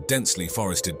mountainous and densely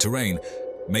forested terrain,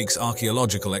 makes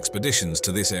archaeological expeditions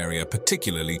to this area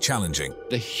particularly challenging.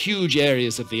 The huge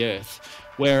areas of the Earth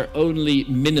where only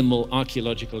minimal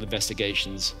archaeological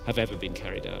investigations have ever been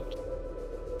carried out.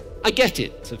 I get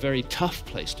it, it's a very tough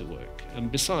place to work,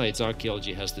 and besides,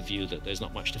 archaeology has the view that there's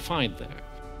not much to find there.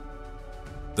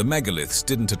 The megaliths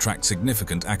didn't attract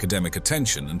significant academic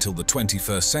attention until the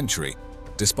 21st century,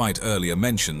 despite earlier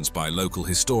mentions by local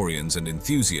historians and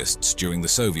enthusiasts during the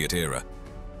Soviet era.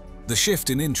 The shift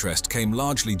in interest came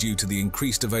largely due to the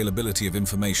increased availability of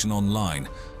information online,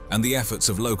 and the efforts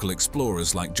of local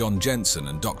explorers like John Jensen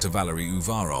and Dr. Valery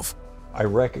Uvarov. I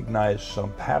recognize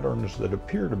some patterns that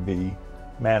appear to be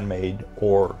man-made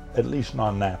or at least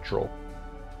non-natural.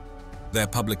 Their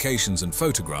publications and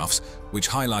photographs, which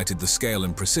highlighted the scale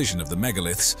and precision of the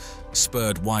megaliths,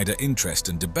 spurred wider interest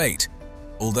and debate,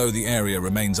 although the area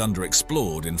remains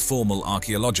underexplored in formal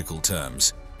archaeological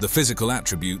terms. The physical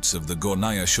attributes of the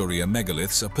Gornaya Shoria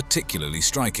megaliths are particularly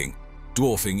striking,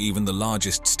 dwarfing even the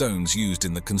largest stones used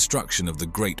in the construction of the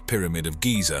Great Pyramid of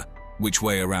Giza, which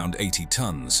weigh around 80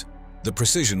 tons. The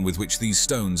precision with which these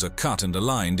stones are cut and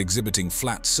aligned, exhibiting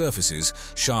flat surfaces,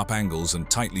 sharp angles, and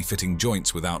tightly fitting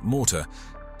joints without mortar,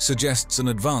 suggests an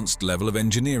advanced level of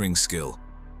engineering skill.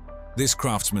 This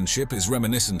craftsmanship is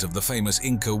reminiscent of the famous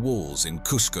Inca walls in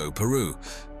Cusco, Peru,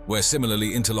 where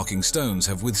similarly interlocking stones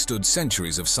have withstood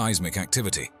centuries of seismic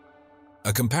activity.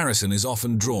 A comparison is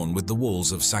often drawn with the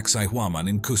walls of Sacsayhuaman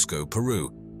in Cusco,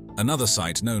 Peru, another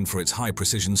site known for its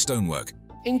high-precision stonework.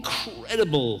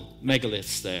 Incredible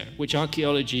megaliths there, which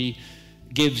archaeology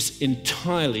gives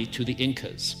entirely to the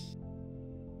Incas,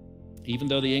 even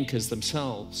though the Incas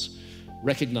themselves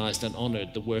recognized and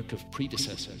honored the work of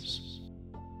predecessors.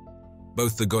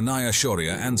 Both the Gornaya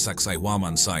Shoria and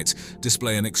Sacsayhuaman sites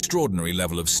display an extraordinary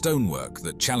level of stonework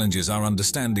that challenges our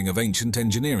understanding of ancient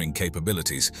engineering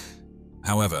capabilities.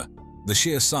 However, the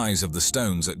sheer size of the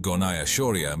stones at Gornaya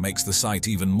Shoria makes the site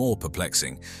even more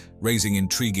perplexing, raising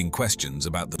intriguing questions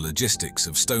about the logistics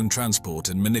of stone transport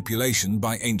and manipulation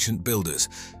by ancient builders.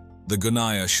 The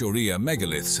Gornaya Shoria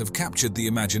megaliths have captured the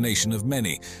imagination of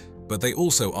many, but they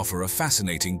also offer a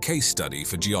fascinating case study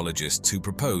for geologists who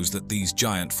propose that these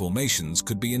giant formations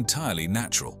could be entirely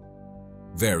natural.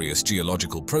 Various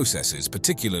geological processes,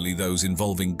 particularly those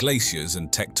involving glaciers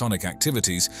and tectonic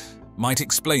activities, might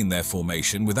explain their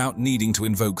formation without needing to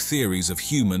invoke theories of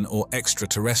human or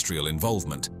extraterrestrial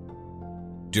involvement.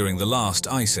 During the last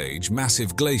ice age,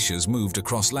 massive glaciers moved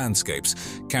across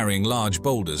landscapes, carrying large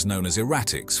boulders known as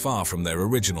erratics far from their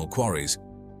original quarries.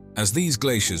 As these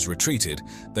glaciers retreated,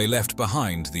 they left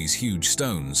behind these huge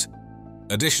stones.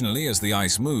 Additionally, as the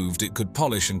ice moved, it could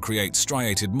polish and create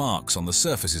striated marks on the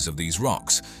surfaces of these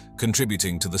rocks,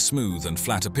 contributing to the smooth and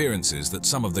flat appearances that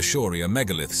some of the Shoria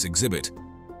megaliths exhibit.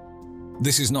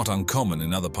 This is not uncommon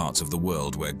in other parts of the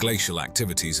world where glacial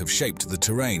activities have shaped the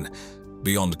terrain.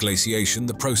 Beyond glaciation,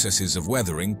 the processes of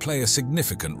weathering play a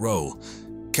significant role.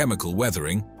 Chemical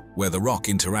weathering, where the rock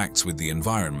interacts with the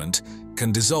environment,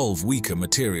 can dissolve weaker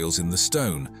materials in the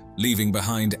stone, leaving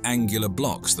behind angular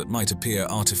blocks that might appear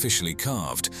artificially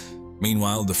carved.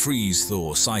 Meanwhile, the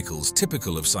freeze-thaw cycles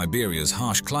typical of Siberia's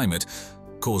harsh climate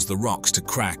cause the rocks to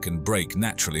crack and break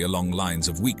naturally along lines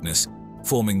of weakness,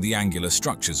 forming the angular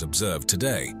structures observed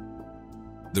today.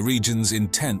 The region's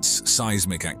intense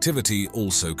seismic activity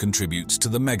also contributes to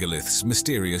the megalith's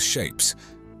mysterious shapes.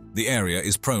 The area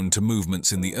is prone to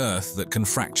movements in the earth that can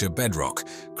fracture bedrock,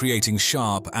 creating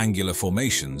sharp, angular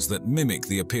formations that mimic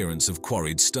the appearance of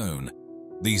quarried stone.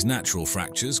 These natural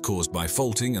fractures, caused by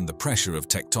faulting and the pressure of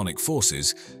tectonic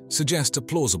forces, suggest a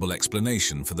plausible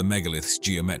explanation for the megalith's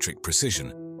geometric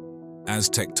precision. As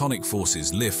tectonic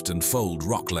forces lift and fold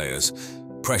rock layers,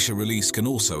 pressure release can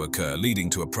also occur, leading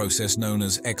to a process known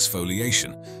as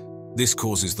exfoliation. This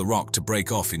causes the rock to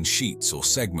break off in sheets or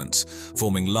segments,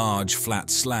 forming large,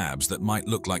 flat slabs that might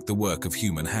look like the work of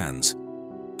human hands.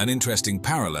 An interesting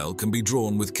parallel can be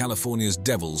drawn with California's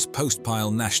Devil's Postpile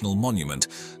National Monument,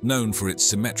 known for its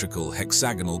symmetrical,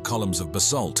 hexagonal columns of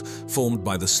basalt formed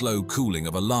by the slow cooling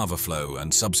of a lava flow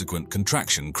and subsequent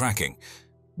contraction cracking.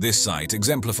 This site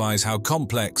exemplifies how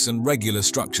complex and regular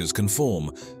structures can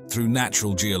form through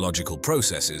natural geological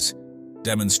processes,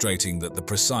 demonstrating that the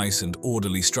precise and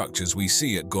orderly structures we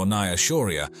see at Gornaya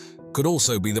Shoria could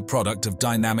also be the product of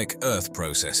dynamic earth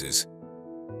processes.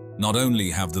 Not only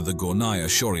have the Gornaya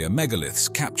Shoria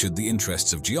megaliths captured the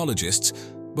interests of geologists,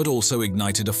 but also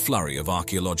ignited a flurry of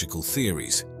archaeological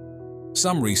theories.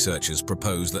 Some researchers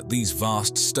propose that these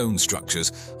vast stone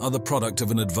structures are the product of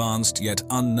an advanced yet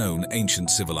unknown ancient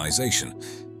civilization.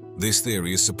 This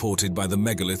theory is supported by the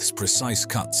megalith's precise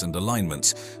cuts and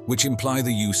alignments, which imply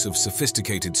the use of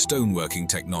sophisticated stoneworking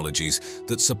technologies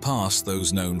that surpass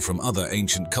those known from other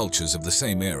ancient cultures of the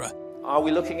same era. Are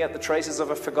we looking at the traces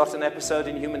of a forgotten episode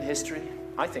in human history?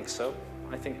 I think so.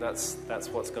 I think that's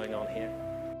what's going on here.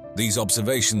 These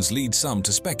observations lead some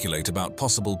to speculate about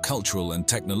possible cultural and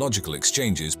technological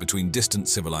exchanges between distant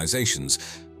civilizations,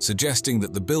 suggesting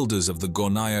that the builders of the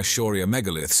Gornaya Shoria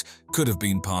megaliths could have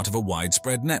been part of a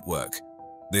widespread network.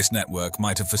 This network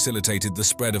might have facilitated the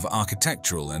spread of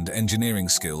architectural and engineering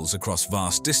skills across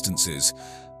vast distances,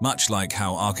 much like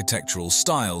how architectural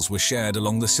styles were shared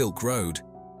along the Silk Road.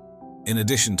 In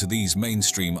addition to these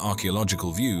mainstream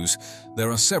archaeological views, there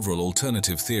are several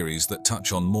alternative theories that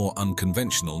touch on more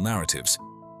unconventional narratives.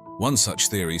 One such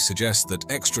theory suggests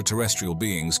that extraterrestrial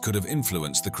beings could have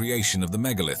influenced the creation of the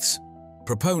megaliths.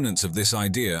 Proponents of this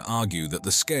idea argue that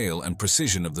the scale and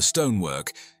precision of the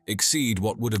stonework exceed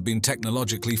what would have been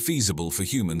technologically feasible for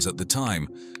humans at the time,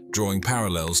 drawing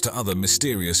parallels to other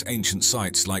mysterious ancient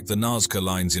sites like the Nazca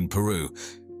lines in Peru,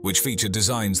 which feature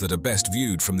designs that are best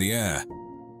viewed from the air.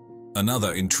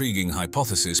 Another intriguing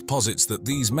hypothesis posits that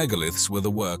these megaliths were the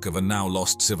work of a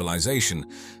now-lost civilization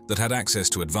that had access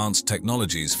to advanced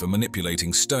technologies for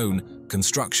manipulating stone,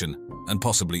 construction, and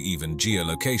possibly even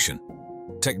geolocation.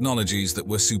 Technologies that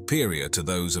were superior to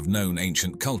those of known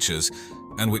ancient cultures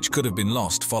and which could have been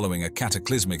lost following a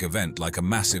cataclysmic event like a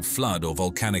massive flood or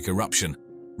volcanic eruption,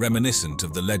 reminiscent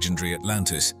of the legendary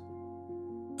Atlantis.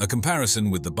 A comparison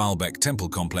with the Baalbek temple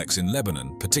complex in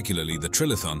Lebanon, particularly the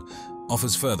Trilithon,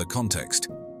 offers further context.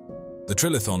 The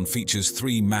Trilithon features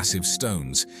 3 massive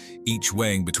stones, each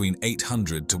weighing between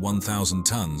 800 to 1,000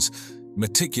 tons,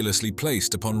 meticulously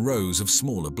placed upon rows of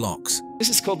smaller blocks. This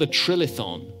is called the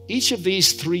Trilithon. Each of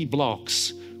these 3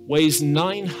 blocks weighs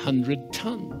 900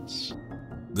 tons.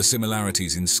 The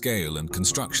similarities in scale and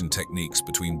construction techniques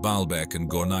between Baalbek and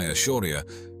Gornaya Shoria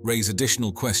raise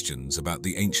additional questions about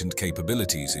the ancient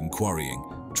capabilities in quarrying,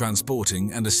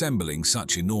 transporting, and assembling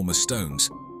such enormous stones.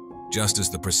 Just as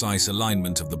the precise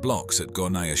alignment of the blocks at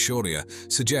Gornaya Shoria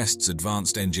suggests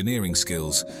advanced engineering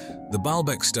skills, the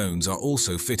Baalbek stones are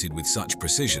also fitted with such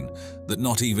precision that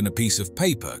not even a piece of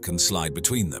paper can slide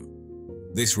between them.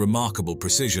 This remarkable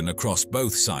precision across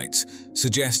both sites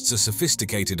suggests a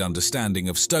sophisticated understanding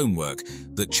of stonework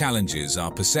that challenges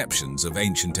our perceptions of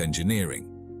ancient engineering.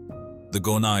 The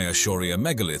Gornaya Shoria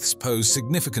megaliths pose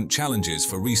significant challenges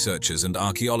for researchers and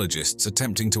archaeologists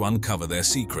attempting to uncover their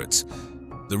secrets.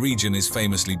 The region is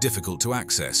famously difficult to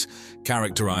access,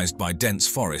 characterized by dense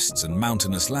forests and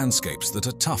mountainous landscapes that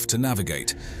are tough to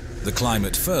navigate. The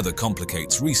climate further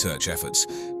complicates research efforts,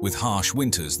 with harsh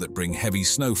winters that bring heavy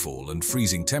snowfall and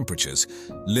freezing temperatures,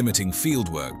 limiting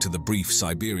fieldwork to the brief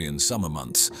Siberian summer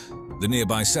months. The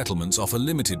nearby settlements offer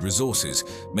limited resources,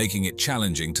 making it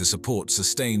challenging to support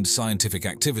sustained scientific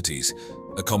activities.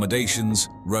 Accommodations,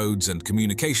 roads, and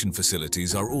communication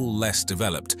facilities are all less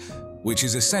developed, which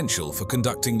is essential for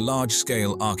conducting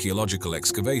large-scale archaeological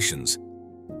excavations.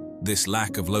 This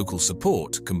lack of local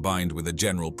support, combined with a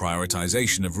general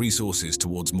prioritization of resources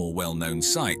towards more well-known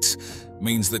sites,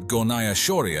 means that Gornaya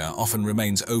Shoria often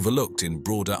remains overlooked in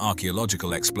broader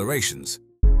archaeological explorations.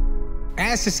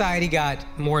 As society got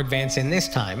more advanced in this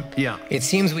time, it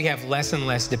seems we have less and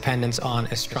less dependence on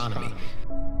astronomy.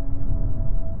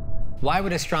 Why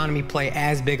would astronomy play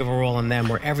as big of a role in them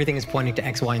where everything is pointing to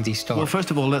X, Y, and Z stars? Well,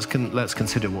 first of all, let's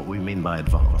consider what we mean by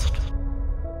advanced.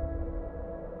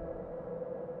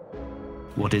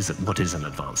 What is an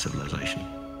advanced civilization?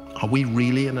 Are we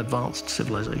really an advanced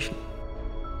civilization?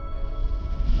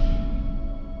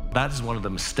 That is one of the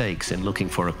mistakes in looking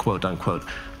for a quote-unquote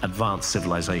advanced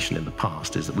civilization in the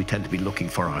past, is that we tend to be looking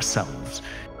for ourselves.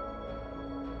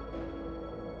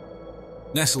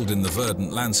 Nestled in the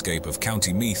verdant landscape of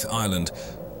County Meath, Ireland,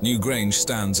 Newgrange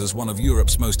stands as one of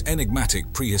Europe's most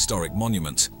enigmatic prehistoric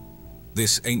monuments.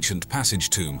 This ancient passage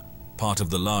tomb, part of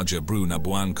the larger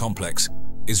Brú-na-Bwan complex,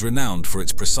 is renowned for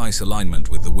its precise alignment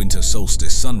with the winter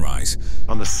solstice sunrise.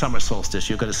 On the summer solstice,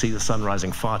 you're going to see the sun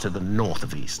rising far to the north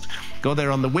of east. Go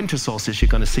there on the winter solstice, you're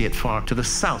going to see it far to the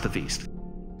south of east.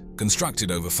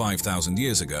 Constructed over 5,000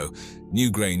 years ago,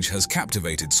 Newgrange has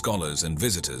captivated scholars and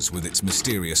visitors with its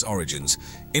mysterious origins,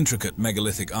 intricate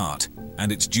megalithic art,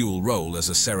 and its dual role as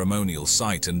a ceremonial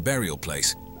site and burial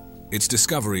place. Its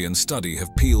discovery and study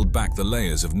have peeled back the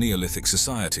layers of Neolithic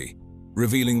society,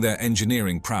 revealing their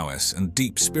engineering prowess and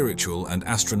deep spiritual and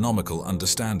astronomical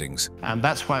understandings. And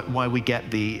that's why we get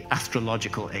the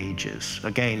astrological ages.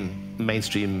 Again,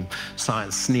 mainstream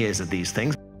science sneers at these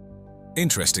things.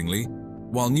 Interestingly,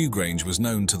 while Newgrange was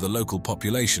known to the local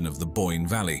population of the Boyne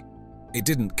Valley, it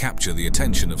didn't capture the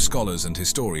attention of scholars and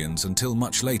historians until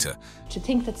much later. To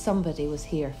think that somebody was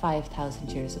here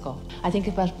 5,000 years ago, I think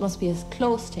it must be as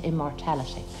close to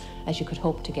immortality as you could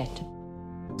hope to get to.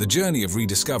 The journey of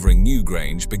rediscovering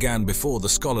Newgrange began before the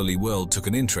scholarly world took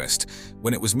an interest,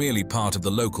 when it was merely part of the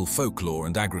local folklore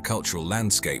and agricultural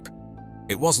landscape.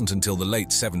 It wasn't until the late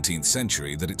 17th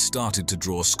century that it started to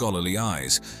draw scholarly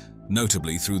eyes,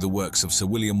 notably through the works of Sir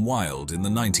William Wilde in the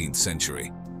 19th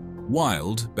century.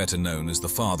 Wilde, better known as the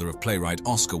father of playwright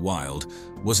Oscar Wilde,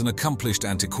 was an accomplished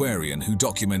antiquarian who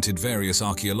documented various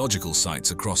archaeological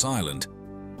sites across Ireland.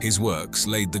 His works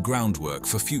laid the groundwork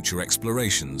for future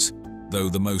explorations, though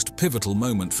the most pivotal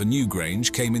moment for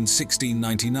Newgrange came in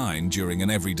 1699 during an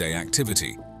everyday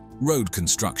activity: road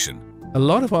construction. A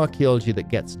lot of archaeology that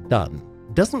gets done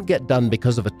doesn't get done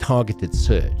because of a targeted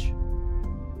search.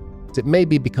 It may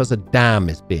be because a dam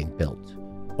is being built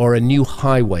or a new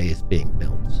highway is being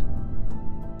built.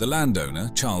 The landowner,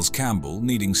 Charles Campbell,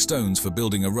 needing stones for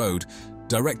building a road,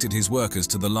 directed his workers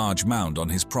to the large mound on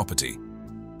his property.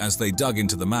 As they dug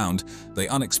into the mound, they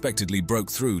unexpectedly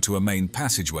broke through to a main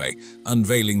passageway,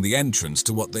 unveiling the entrance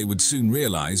to what they would soon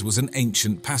realize was an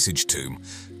ancient passage tomb.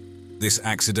 This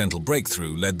accidental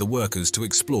breakthrough led the workers to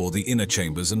explore the inner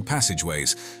chambers and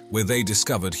passageways, where they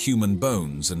discovered human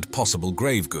bones and possible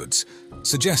grave goods,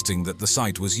 suggesting that the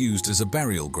site was used as a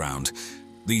burial ground.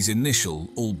 These initial,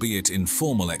 albeit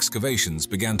informal excavations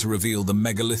began to reveal the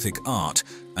megalithic art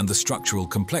and the structural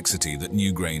complexity that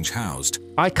Newgrange housed.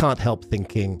 I can't help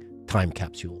thinking time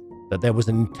capsule, that there was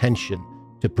an intention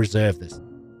to preserve this.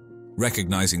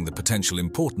 Recognizing the potential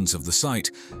importance of the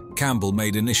site, Campbell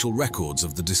made initial records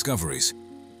of the discoveries.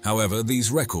 However,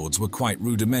 these records were quite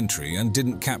rudimentary and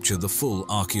didn't capture the full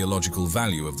archaeological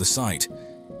value of the site.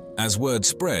 As word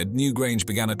spread, Newgrange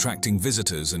began attracting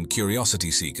visitors and curiosity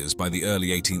seekers by the early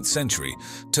 18th century,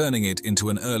 turning it into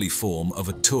an early form of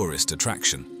a tourist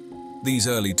attraction. These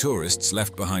early tourists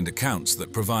left behind accounts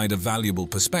that provide a valuable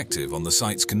perspective on the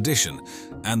site's condition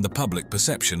and the public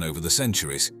perception over the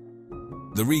centuries.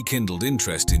 The rekindled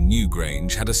interest in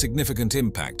Newgrange had a significant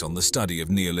impact on the study of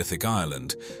Neolithic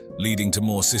Ireland, leading to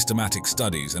more systematic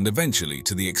studies and eventually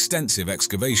to the extensive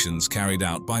excavations carried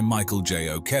out by Michael J.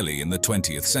 O'Kelly in the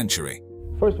 20th century.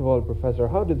 First of all, Professor,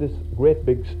 how did this great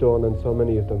big stone and so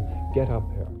many of them get up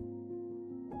here?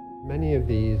 Many of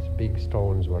these big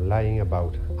stones were lying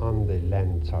about on the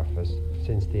land surface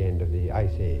since the end of the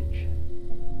Ice Age.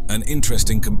 An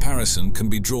interesting comparison can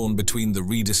be drawn between the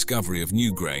rediscovery of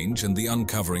Newgrange and the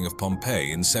uncovering of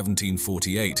Pompeii in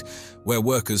 1748, where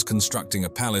workers constructing a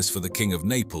palace for the King of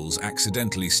Naples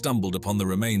accidentally stumbled upon the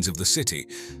remains of the city,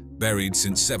 buried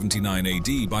since 79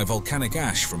 AD by volcanic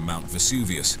ash from Mount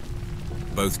Vesuvius.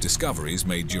 Both discoveries,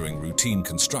 made during routine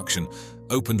construction,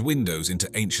 opened windows into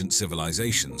ancient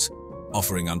civilizations,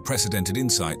 offering unprecedented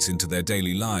insights into their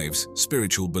daily lives,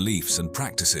 spiritual beliefs, and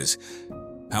practices.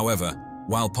 However,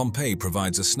 while Pompeii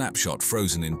provides a snapshot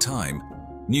frozen in time,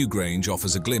 Newgrange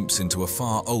offers a glimpse into a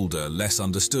far older, less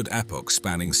understood epoch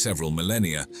spanning several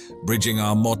millennia, bridging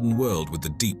our modern world with the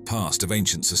deep past of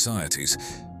ancient societies.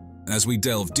 As we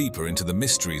delve deeper into the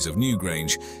mysteries of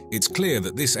Newgrange, it's clear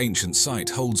that this ancient site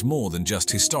holds more than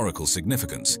just historical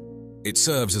significance. It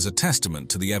serves as a testament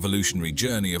to the evolutionary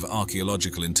journey of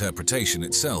archaeological interpretation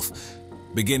itself.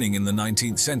 Beginning in the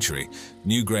 19th century,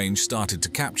 Newgrange started to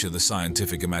capture the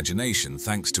scientific imagination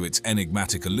thanks to its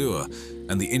enigmatic allure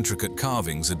and the intricate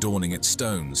carvings adorning its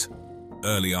stones.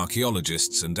 Early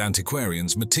archaeologists and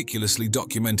antiquarians meticulously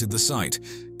documented the site,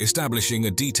 establishing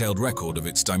a detailed record of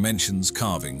its dimensions,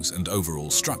 carvings, and overall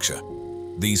structure.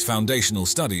 These foundational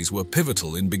studies were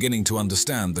pivotal in beginning to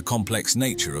understand the complex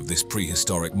nature of this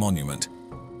prehistoric monument.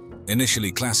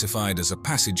 Initially classified as a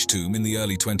passage tomb in the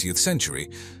early 20th century,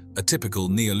 a typical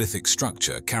Neolithic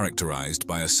structure characterized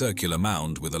by a circular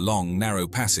mound with a long, narrow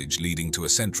passage leading to a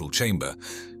central chamber,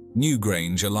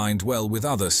 Newgrange aligned well with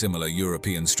other similar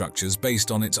European structures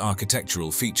based on its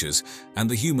architectural features and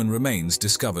the human remains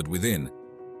discovered within.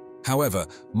 However,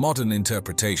 modern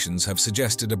interpretations have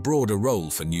suggested a broader role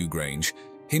for Newgrange,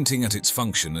 hinting at its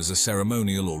function as a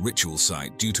ceremonial or ritual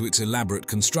site due to its elaborate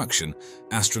construction,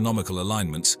 astronomical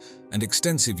alignments, and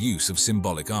extensive use of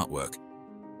symbolic artwork.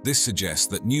 This suggests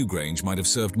that Newgrange might have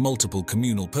served multiple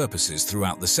communal purposes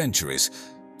throughout the centuries,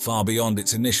 far beyond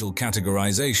its initial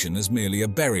categorization as merely a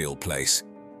burial place.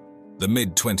 The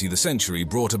mid-20th century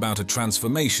brought about a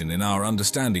transformation in our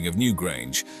understanding of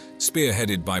Newgrange,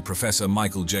 spearheaded by Professor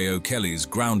Michael J. O'Kelly's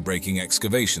groundbreaking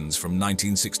excavations from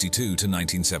 1962 to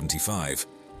 1975.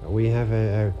 We have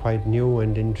a quite new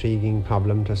and intriguing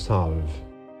problem to solve.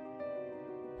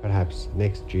 Perhaps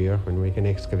next year, when we can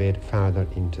excavate farther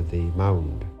into the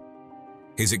mound.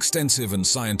 His extensive and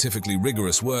scientifically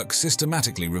rigorous work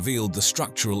systematically revealed the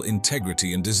structural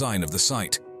integrity and design of the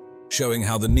site, showing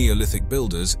how the Neolithic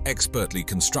builders expertly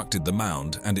constructed the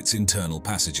mound and its internal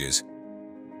passages.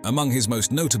 Among his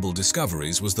most notable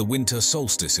discoveries was the winter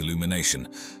solstice illumination,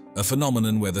 a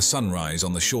phenomenon where the sunrise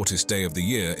on the shortest day of the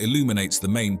year illuminates the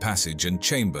main passage and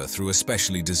chamber through a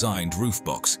specially designed roof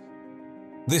box.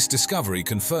 This discovery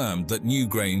confirmed that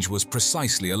Newgrange was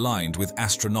precisely aligned with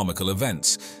astronomical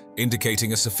events,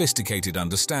 indicating a sophisticated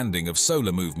understanding of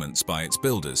solar movements by its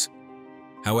builders.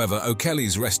 However,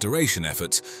 O'Kelly's restoration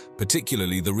efforts,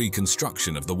 particularly the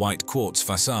reconstruction of the white quartz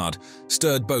facade,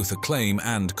 stirred both acclaim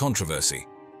and controversy.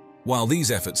 While these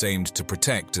efforts aimed to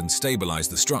protect and stabilize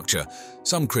the structure,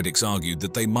 some critics argued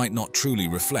that they might not truly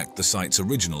reflect the site's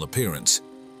original appearance.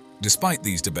 Despite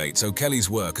these debates, O'Kelly's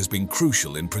work has been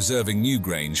crucial in preserving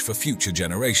Newgrange for future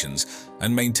generations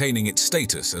and maintaining its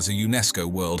status as a UNESCO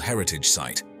World Heritage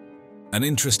Site. An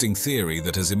interesting theory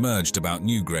that has emerged about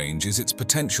Newgrange is its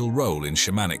potential role in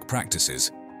shamanic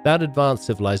practices. That advanced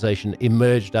civilization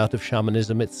emerged out of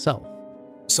shamanism itself.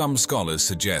 Some scholars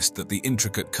suggest that the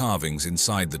intricate carvings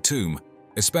inside the tomb,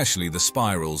 especially the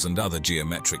spirals and other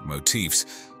geometric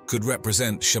motifs, could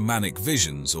represent shamanic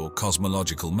visions or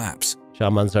cosmological maps.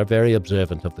 Shamans are very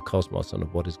observant of the cosmos and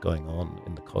of what is going on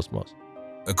in the cosmos.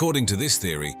 According to this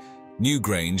theory,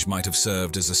 Newgrange might have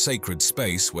served as a sacred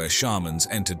space where shamans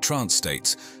entered trance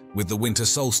states, with the winter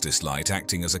solstice light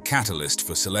acting as a catalyst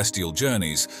for celestial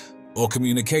journeys or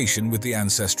communication with the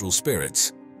ancestral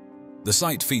spirits. The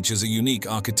site features a unique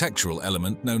architectural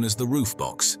element known as the roof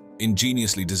box,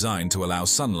 ingeniously designed to allow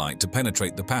sunlight to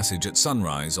penetrate the passage at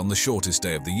sunrise on the shortest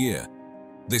day of the year.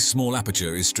 This small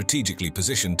aperture is strategically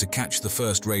positioned to catch the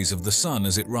first rays of the sun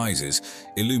as it rises,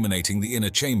 illuminating the inner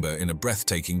chamber in a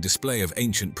breathtaking display of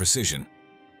ancient precision.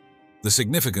 The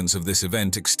significance of this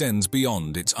event extends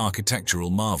beyond its architectural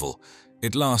marvel.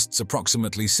 It lasts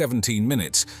approximately 17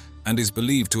 minutes and is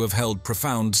believed to have held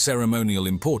profound ceremonial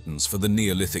importance for the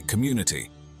Neolithic community.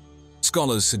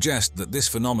 Scholars suggest that this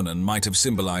phenomenon might have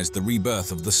symbolized the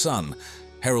rebirth of the sun,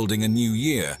 heralding a new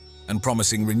year and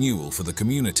promising renewal for the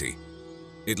community.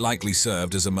 It likely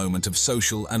served as a moment of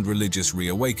social and religious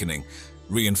reawakening,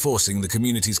 reinforcing the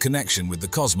community's connection with the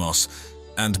cosmos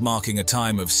and marking a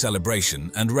time of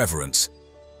celebration and reverence.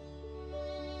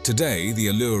 Today, the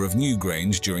allure of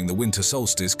Newgrange during the winter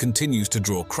solstice continues to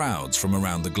draw crowds from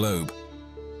around the globe.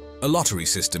 A lottery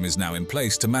system is now in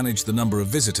place to manage the number of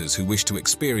visitors who wish to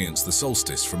experience the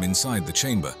solstice from inside the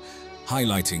chamber,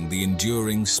 highlighting the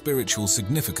enduring spiritual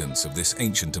significance of this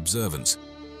ancient observance.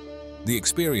 The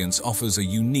experience offers a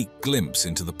unique glimpse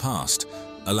into the past,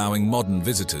 allowing modern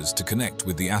visitors to connect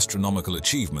with the astronomical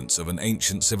achievements of an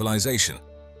ancient civilization.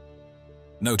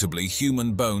 Notably,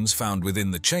 human bones found within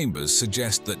the chambers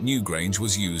suggest that Newgrange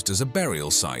was used as a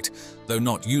burial site, though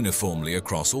not uniformly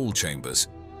across all chambers.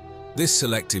 This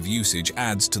selective usage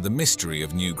adds to the mystery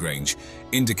of Newgrange,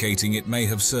 indicating it may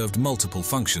have served multiple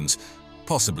functions,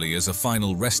 possibly as a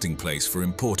final resting place for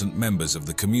important members of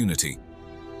the community.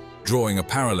 Drawing a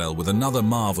parallel with another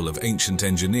marvel of ancient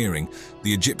engineering,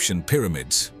 the Egyptian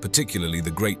pyramids, particularly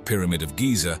the Great Pyramid of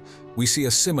Giza, we see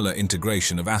a similar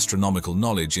integration of astronomical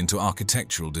knowledge into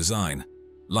architectural design.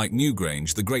 Like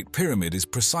Newgrange, the Great Pyramid is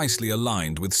precisely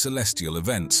aligned with celestial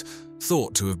events,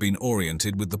 thought to have been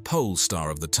oriented with the pole star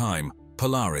of the time,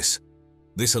 Polaris.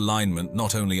 This alignment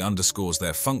not only underscores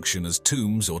their function as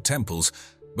tombs or temples,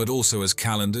 but also as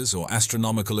calendars or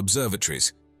astronomical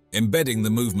observatories, embedding the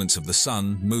movements of the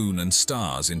sun, moon, and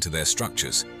stars into their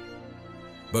structures.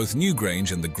 Both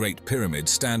Newgrange and the Great Pyramid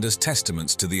stand as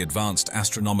testaments to the advanced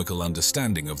astronomical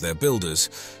understanding of their builders,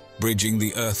 bridging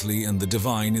the earthly and the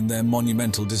divine in their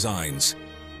monumental designs.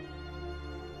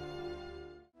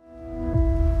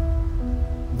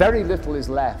 Very little is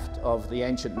left of the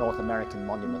ancient North American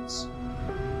monuments.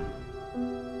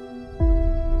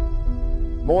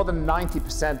 More than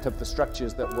 90% of the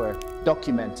structures that were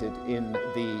documented in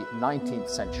the 19th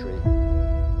century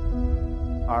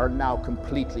are now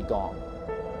completely gone.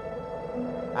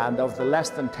 And of the less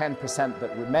than 10%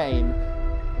 that remain,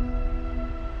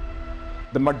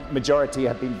 the majority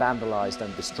have been vandalized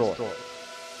and destroyed.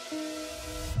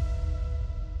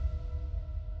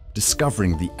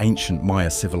 Discovering the ancient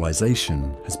Maya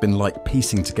civilization has been like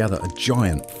piecing together a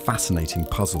giant, fascinating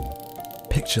puzzle.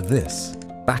 Picture this.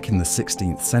 Back in the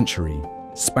 16th century,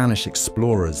 Spanish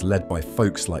explorers led by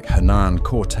folks like Hernan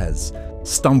Cortés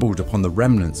stumbled upon the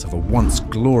remnants of a once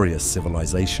glorious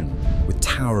civilization, with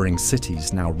towering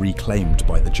cities now reclaimed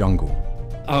by the jungle.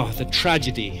 Oh, the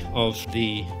tragedy of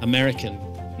the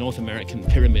North American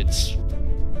pyramids.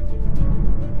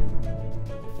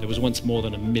 There was once more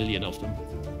than 1 million of them.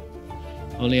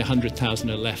 Only 100,000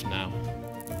 are left now.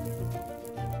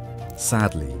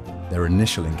 Sadly, their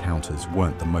initial encounters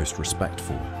weren't the most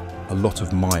respectful. A lot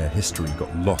of Maya history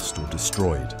got lost or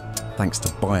destroyed, thanks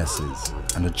to biases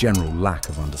and a general lack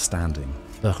of understanding.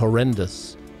 The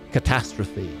horrendous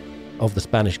catastrophe of the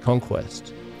Spanish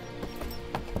conquest.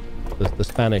 The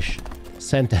Spanish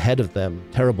sent ahead of them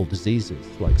terrible diseases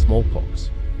like smallpox.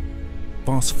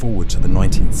 Fast forward to the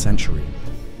 19th century,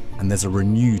 and there's a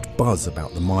renewed buzz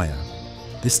about the Maya.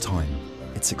 This time,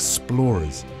 it's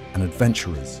explorers and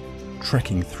adventurers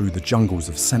trekking through the jungles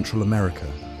of Central America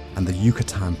and the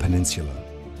Yucatan Peninsula,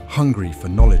 hungry for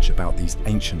knowledge about these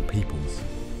ancient peoples.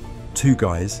 Two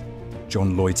guys,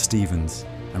 John Lloyd Stephens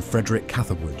and Frederick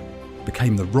Catherwood,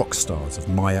 became the rock stars of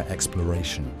Maya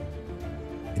exploration.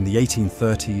 In the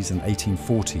 1830s and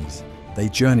 1840s, they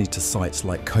journeyed to sites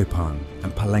like Copan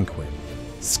and Palenque,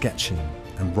 sketching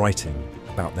and writing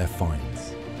about their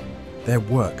finds. Their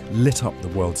work lit up the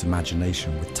world's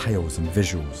imagination with tales and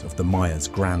visuals of the Mayas'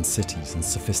 grand cities and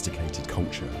sophisticated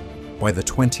culture. By the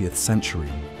 20th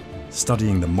century,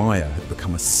 studying the Maya had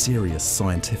become a serious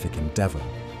scientific endeavor.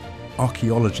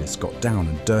 Archaeologists got down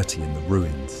and dirty in the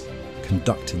ruins,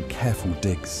 conducting careful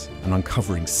digs and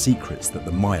uncovering secrets that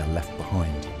the Maya left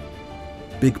behind.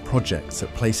 Big projects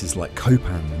at places like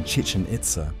Copan and Chichen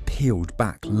Itza peeled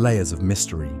back layers of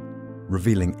mystery,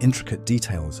 revealing intricate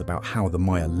details about how the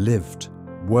Maya lived,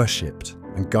 worshipped,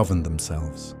 and governed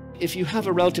themselves. If you have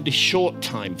a relatively short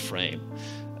time frame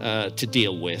to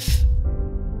deal with,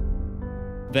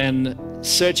 then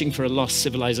searching for a lost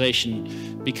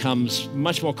civilization becomes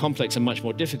much more complex and much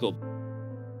more difficult.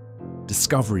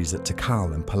 Discoveries at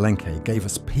Tikal and Palenque gave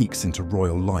us peeks into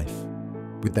royal life,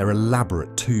 with their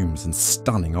elaborate tombs and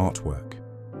stunning artwork,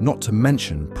 not to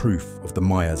mention proof of the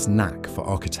Mayas' knack for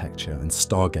architecture and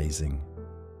stargazing.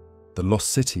 The lost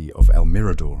city of El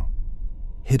Mirador,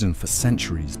 hidden for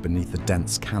centuries beneath the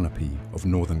dense canopy of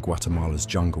northern Guatemala's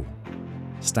jungle,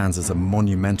 stands as a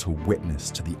monumental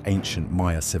witness to the ancient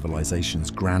Maya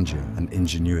civilization's grandeur and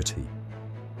ingenuity.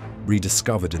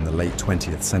 Rediscovered in the late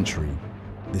 20th century,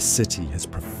 this city has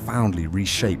profoundly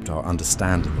reshaped our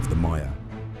understanding of the Maya,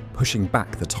 pushing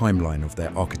back the timeline of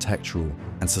their architectural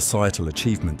and societal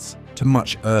achievements to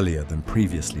much earlier than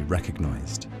previously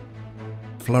recognized.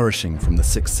 Flourishing from the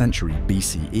 6th century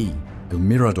BCE, El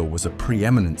Mirador was a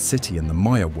preeminent city in the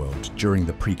Maya world during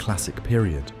the pre-classic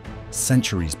period,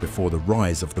 centuries before the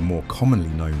rise of the more commonly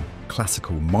known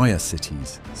classical Maya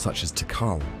cities such as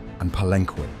Tikal and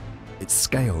Palenque. Its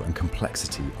scale and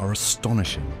complexity are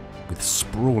astonishing, with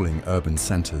sprawling urban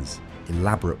centers,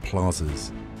 elaborate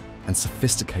plazas, and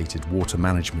sophisticated water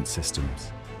management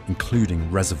systems, including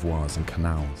reservoirs and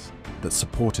canals, that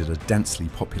supported a densely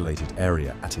populated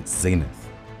area at its zenith.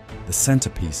 The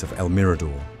centerpiece of El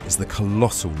Mirador is the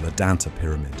colossal La Danta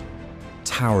Pyramid.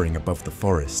 Towering above the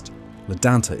forest, La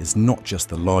Danta is not just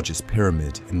the largest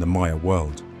pyramid in the Maya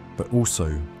world, but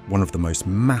also one of the most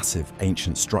massive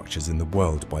ancient structures in the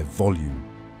world by volume.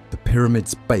 The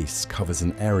pyramid's base covers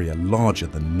an area larger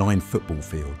than 9 football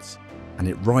fields, and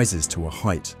it rises to a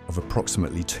height of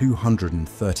approximately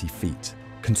 230 feet.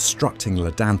 Constructing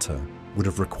La Danta would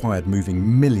have required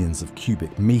moving millions of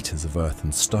cubic meters of earth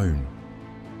and stone.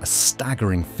 A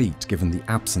staggering feat given the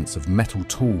absence of metal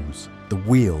tools, the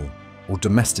wheel, or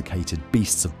domesticated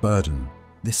beasts of burden.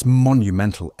 This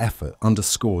monumental effort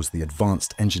underscores the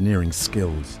advanced engineering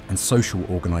skills and social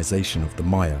organization of the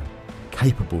Maya,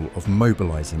 capable of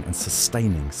mobilizing and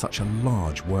sustaining such a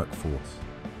large workforce.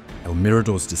 El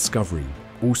Mirador's discovery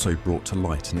also brought to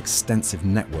light an extensive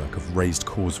network of raised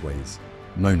causeways,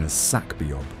 known as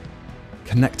Sacbiob,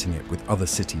 connecting it with other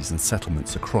cities and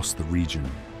settlements across the region.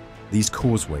 These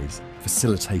causeways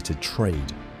facilitated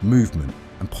trade, movement,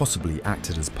 and possibly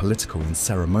acted as political and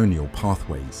ceremonial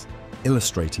pathways,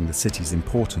 illustrating the city's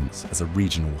importance as a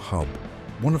regional hub.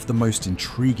 One of the most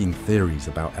intriguing theories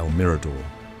about El Mirador,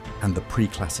 and the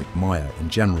pre-classic Maya in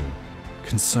general,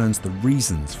 concerns the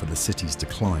reasons for the city's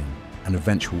decline and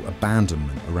eventual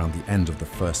abandonment around the end of the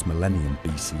first millennium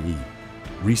BCE.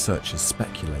 Researchers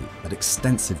speculate that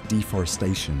extensive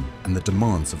deforestation and the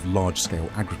demands of large-scale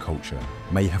agriculture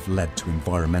may have led to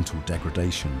environmental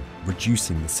degradation,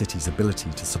 reducing the city's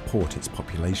ability to support its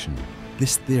population.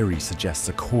 This theory suggests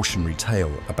a cautionary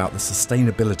tale about the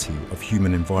sustainability of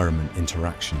human-environment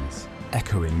interactions,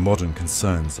 echoing modern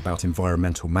concerns about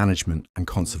environmental management and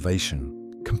conservation.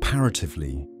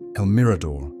 Comparatively, El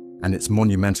Mirador and its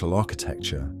monumental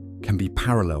architecture can be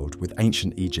paralleled with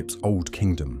ancient Egypt's Old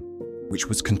Kingdom, which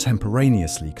was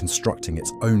contemporaneously constructing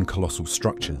its own colossal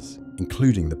structures,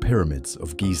 including the pyramids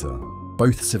of Giza.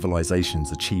 Both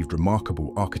civilizations achieved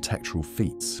remarkable architectural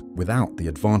feats without the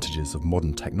advantages of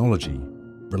modern technology,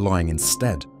 relying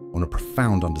instead on a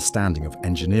profound understanding of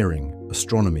engineering,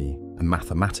 astronomy, and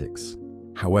mathematics.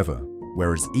 However,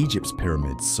 whereas Egypt's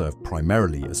pyramids served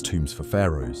primarily as tombs for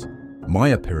pharaohs,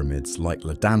 Maya pyramids like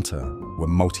La Danta were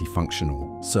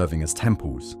multifunctional, serving as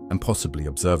temples and possibly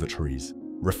observatories,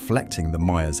 reflecting the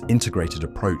Mayas' integrated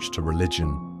approach to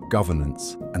religion,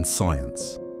 governance, and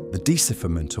science. The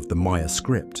decipherment of the Maya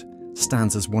script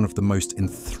stands as one of the most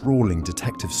enthralling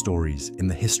detective stories in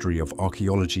the history of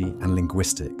archaeology and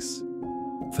linguistics.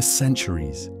 For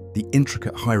centuries, The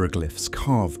intricate hieroglyphs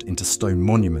carved into stone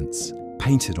monuments,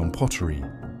 painted on pottery,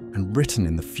 and written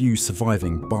in the few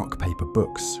surviving bark paper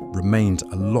books remained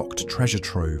a locked treasure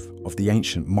trove of the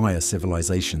ancient Maya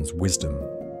civilization's wisdom.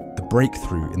 The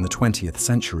breakthrough in the 20th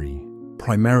century,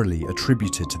 primarily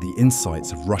attributed to the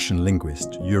insights of Russian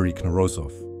linguist Yuri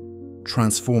Knorozov,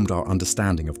 transformed our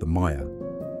understanding of the Maya,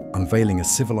 unveiling a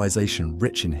civilization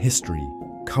rich in history,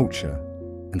 culture,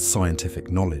 and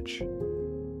scientific knowledge.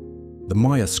 The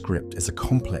Maya script is a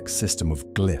complex system of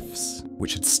glyphs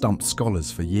which had stumped scholars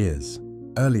for years.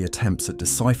 Early attempts at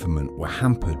decipherment were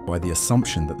hampered by the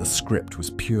assumption that the script was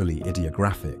purely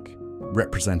ideographic,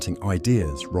 representing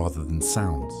ideas rather than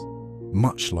sounds,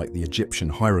 much like the Egyptian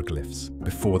hieroglyphs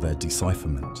before their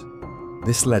decipherment.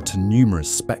 This led to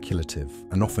numerous speculative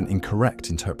and often incorrect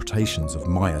interpretations of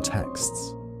Maya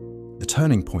texts. The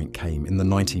turning point came in the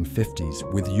 1950s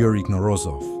with Yuri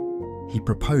Knorozov. He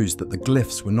proposed that the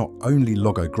glyphs were not only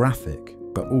logographic,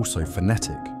 but also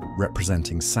phonetic,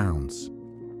 representing sounds.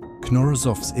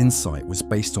 Knorozov's insight was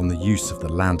based on the use of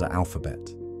the Landa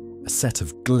alphabet, a set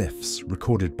of glyphs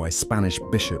recorded by Spanish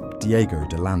Bishop Diego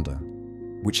de Landa,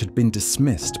 which had been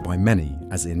dismissed by many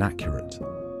as inaccurate.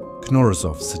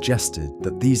 Knorozov suggested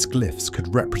that these glyphs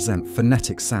could represent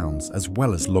phonetic sounds as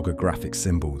well as logographic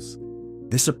symbols.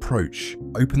 This approach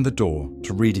opened the door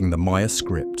to reading the Maya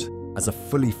script as a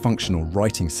fully functional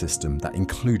writing system that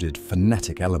included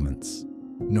phonetic elements.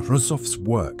 Knorozov's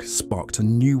work sparked a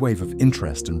new wave of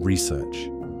interest and research,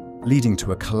 leading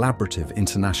to a collaborative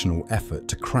international effort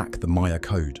to crack the Maya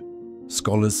code.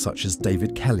 Scholars such as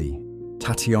David Kelly,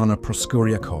 Tatiana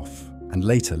Proskuryakov, and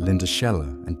later Linda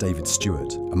Scheller and David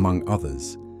Stewart, among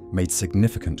others, made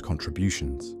significant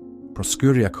contributions.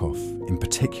 Proskuryakov, in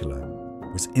particular,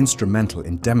 was instrumental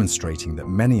in demonstrating that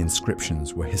many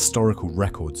inscriptions were historical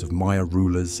records of Maya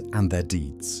rulers and their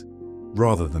deeds,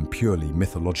 rather than purely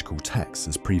mythological texts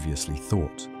as previously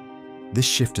thought. This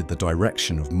shifted the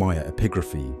direction of Maya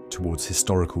epigraphy towards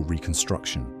historical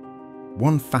reconstruction.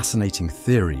 One fascinating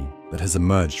theory that has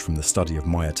emerged from the study of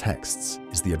Maya texts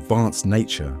is the advanced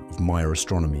nature of Maya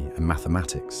astronomy and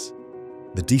mathematics.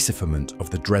 The decipherment of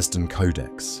the Dresden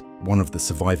Codex, one of the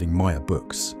surviving Maya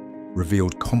books,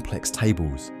 revealed complex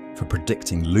tables for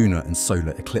predicting lunar and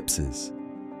solar eclipses,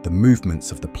 the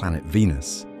movements of the planet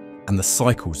Venus, and the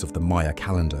cycles of the Maya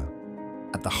calendar.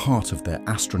 At the heart of their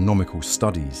astronomical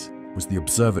studies was the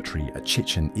observatory at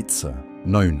Chichen Itza,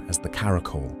 known as the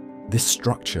Caracol. This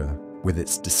structure, with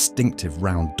its distinctive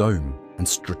round dome and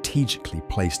strategically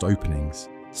placed openings,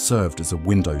 served as a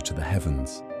window to the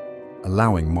heavens,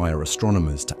 allowing Maya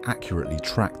astronomers to accurately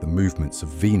track the movements of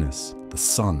Venus, the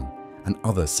Sun, and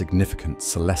other significant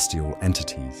celestial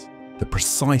entities. The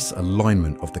precise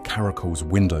alignment of the Caracol's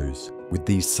windows with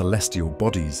these celestial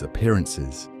bodies'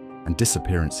 appearances and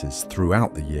disappearances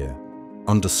throughout the year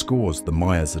underscores the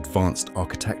Mayas' advanced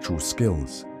architectural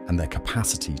skills and their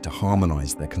capacity to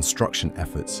harmonize their construction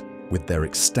efforts with their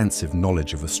extensive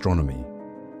knowledge of astronomy.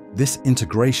 This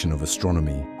integration of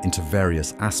astronomy into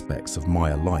various aspects of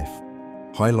Maya life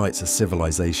highlights a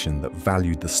civilization that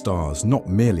valued the stars not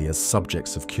merely as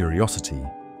subjects of curiosity,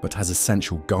 but as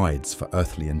essential guides for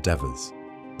earthly endeavors.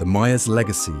 The Mayas'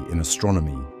 legacy in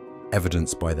astronomy,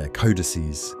 evidenced by their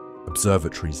codices,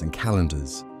 observatories, and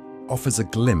calendars, offers a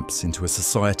glimpse into a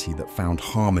society that found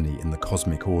harmony in the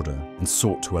cosmic order and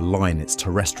sought to align its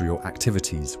terrestrial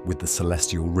activities with the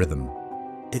celestial rhythm.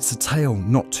 It's a tale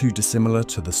not too dissimilar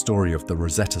to the story of the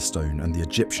Rosetta Stone and the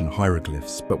Egyptian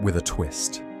hieroglyphs, but with a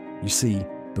twist. You see,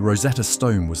 the Rosetta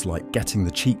Stone was like getting the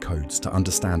cheat codes to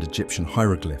understand Egyptian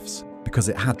hieroglyphs because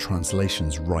it had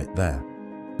translations right there.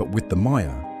 But with the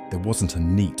Maya, there wasn't a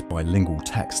neat bilingual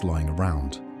text lying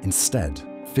around. Instead,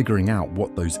 figuring out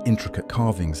what those intricate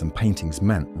carvings and paintings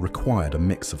meant required a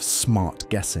mix of smart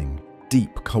guessing,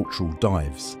 deep cultural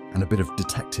dives, and a bit of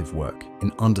detective work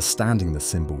in understanding the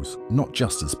symbols not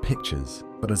just as pictures,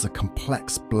 but as a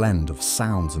complex blend of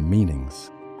sounds and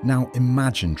meanings. Now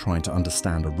imagine trying to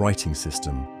understand a writing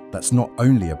system that's not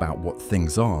only about what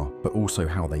things are, but also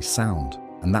how they sound.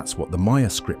 And that's what the Maya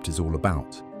script is all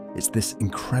about. It's this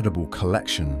incredible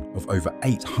collection of over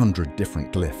 800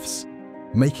 different glyphs,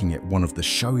 making it one of the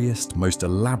showiest, most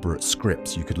elaborate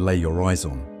scripts you could lay your eyes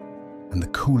on. And the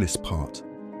coolest part,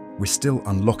 we're still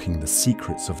unlocking the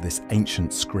secrets of this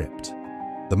ancient script.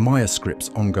 The Maya script's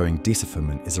ongoing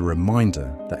decipherment is a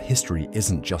reminder that history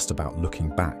isn't just about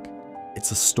looking back.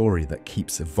 It's a story that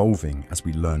keeps evolving as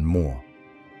we learn more.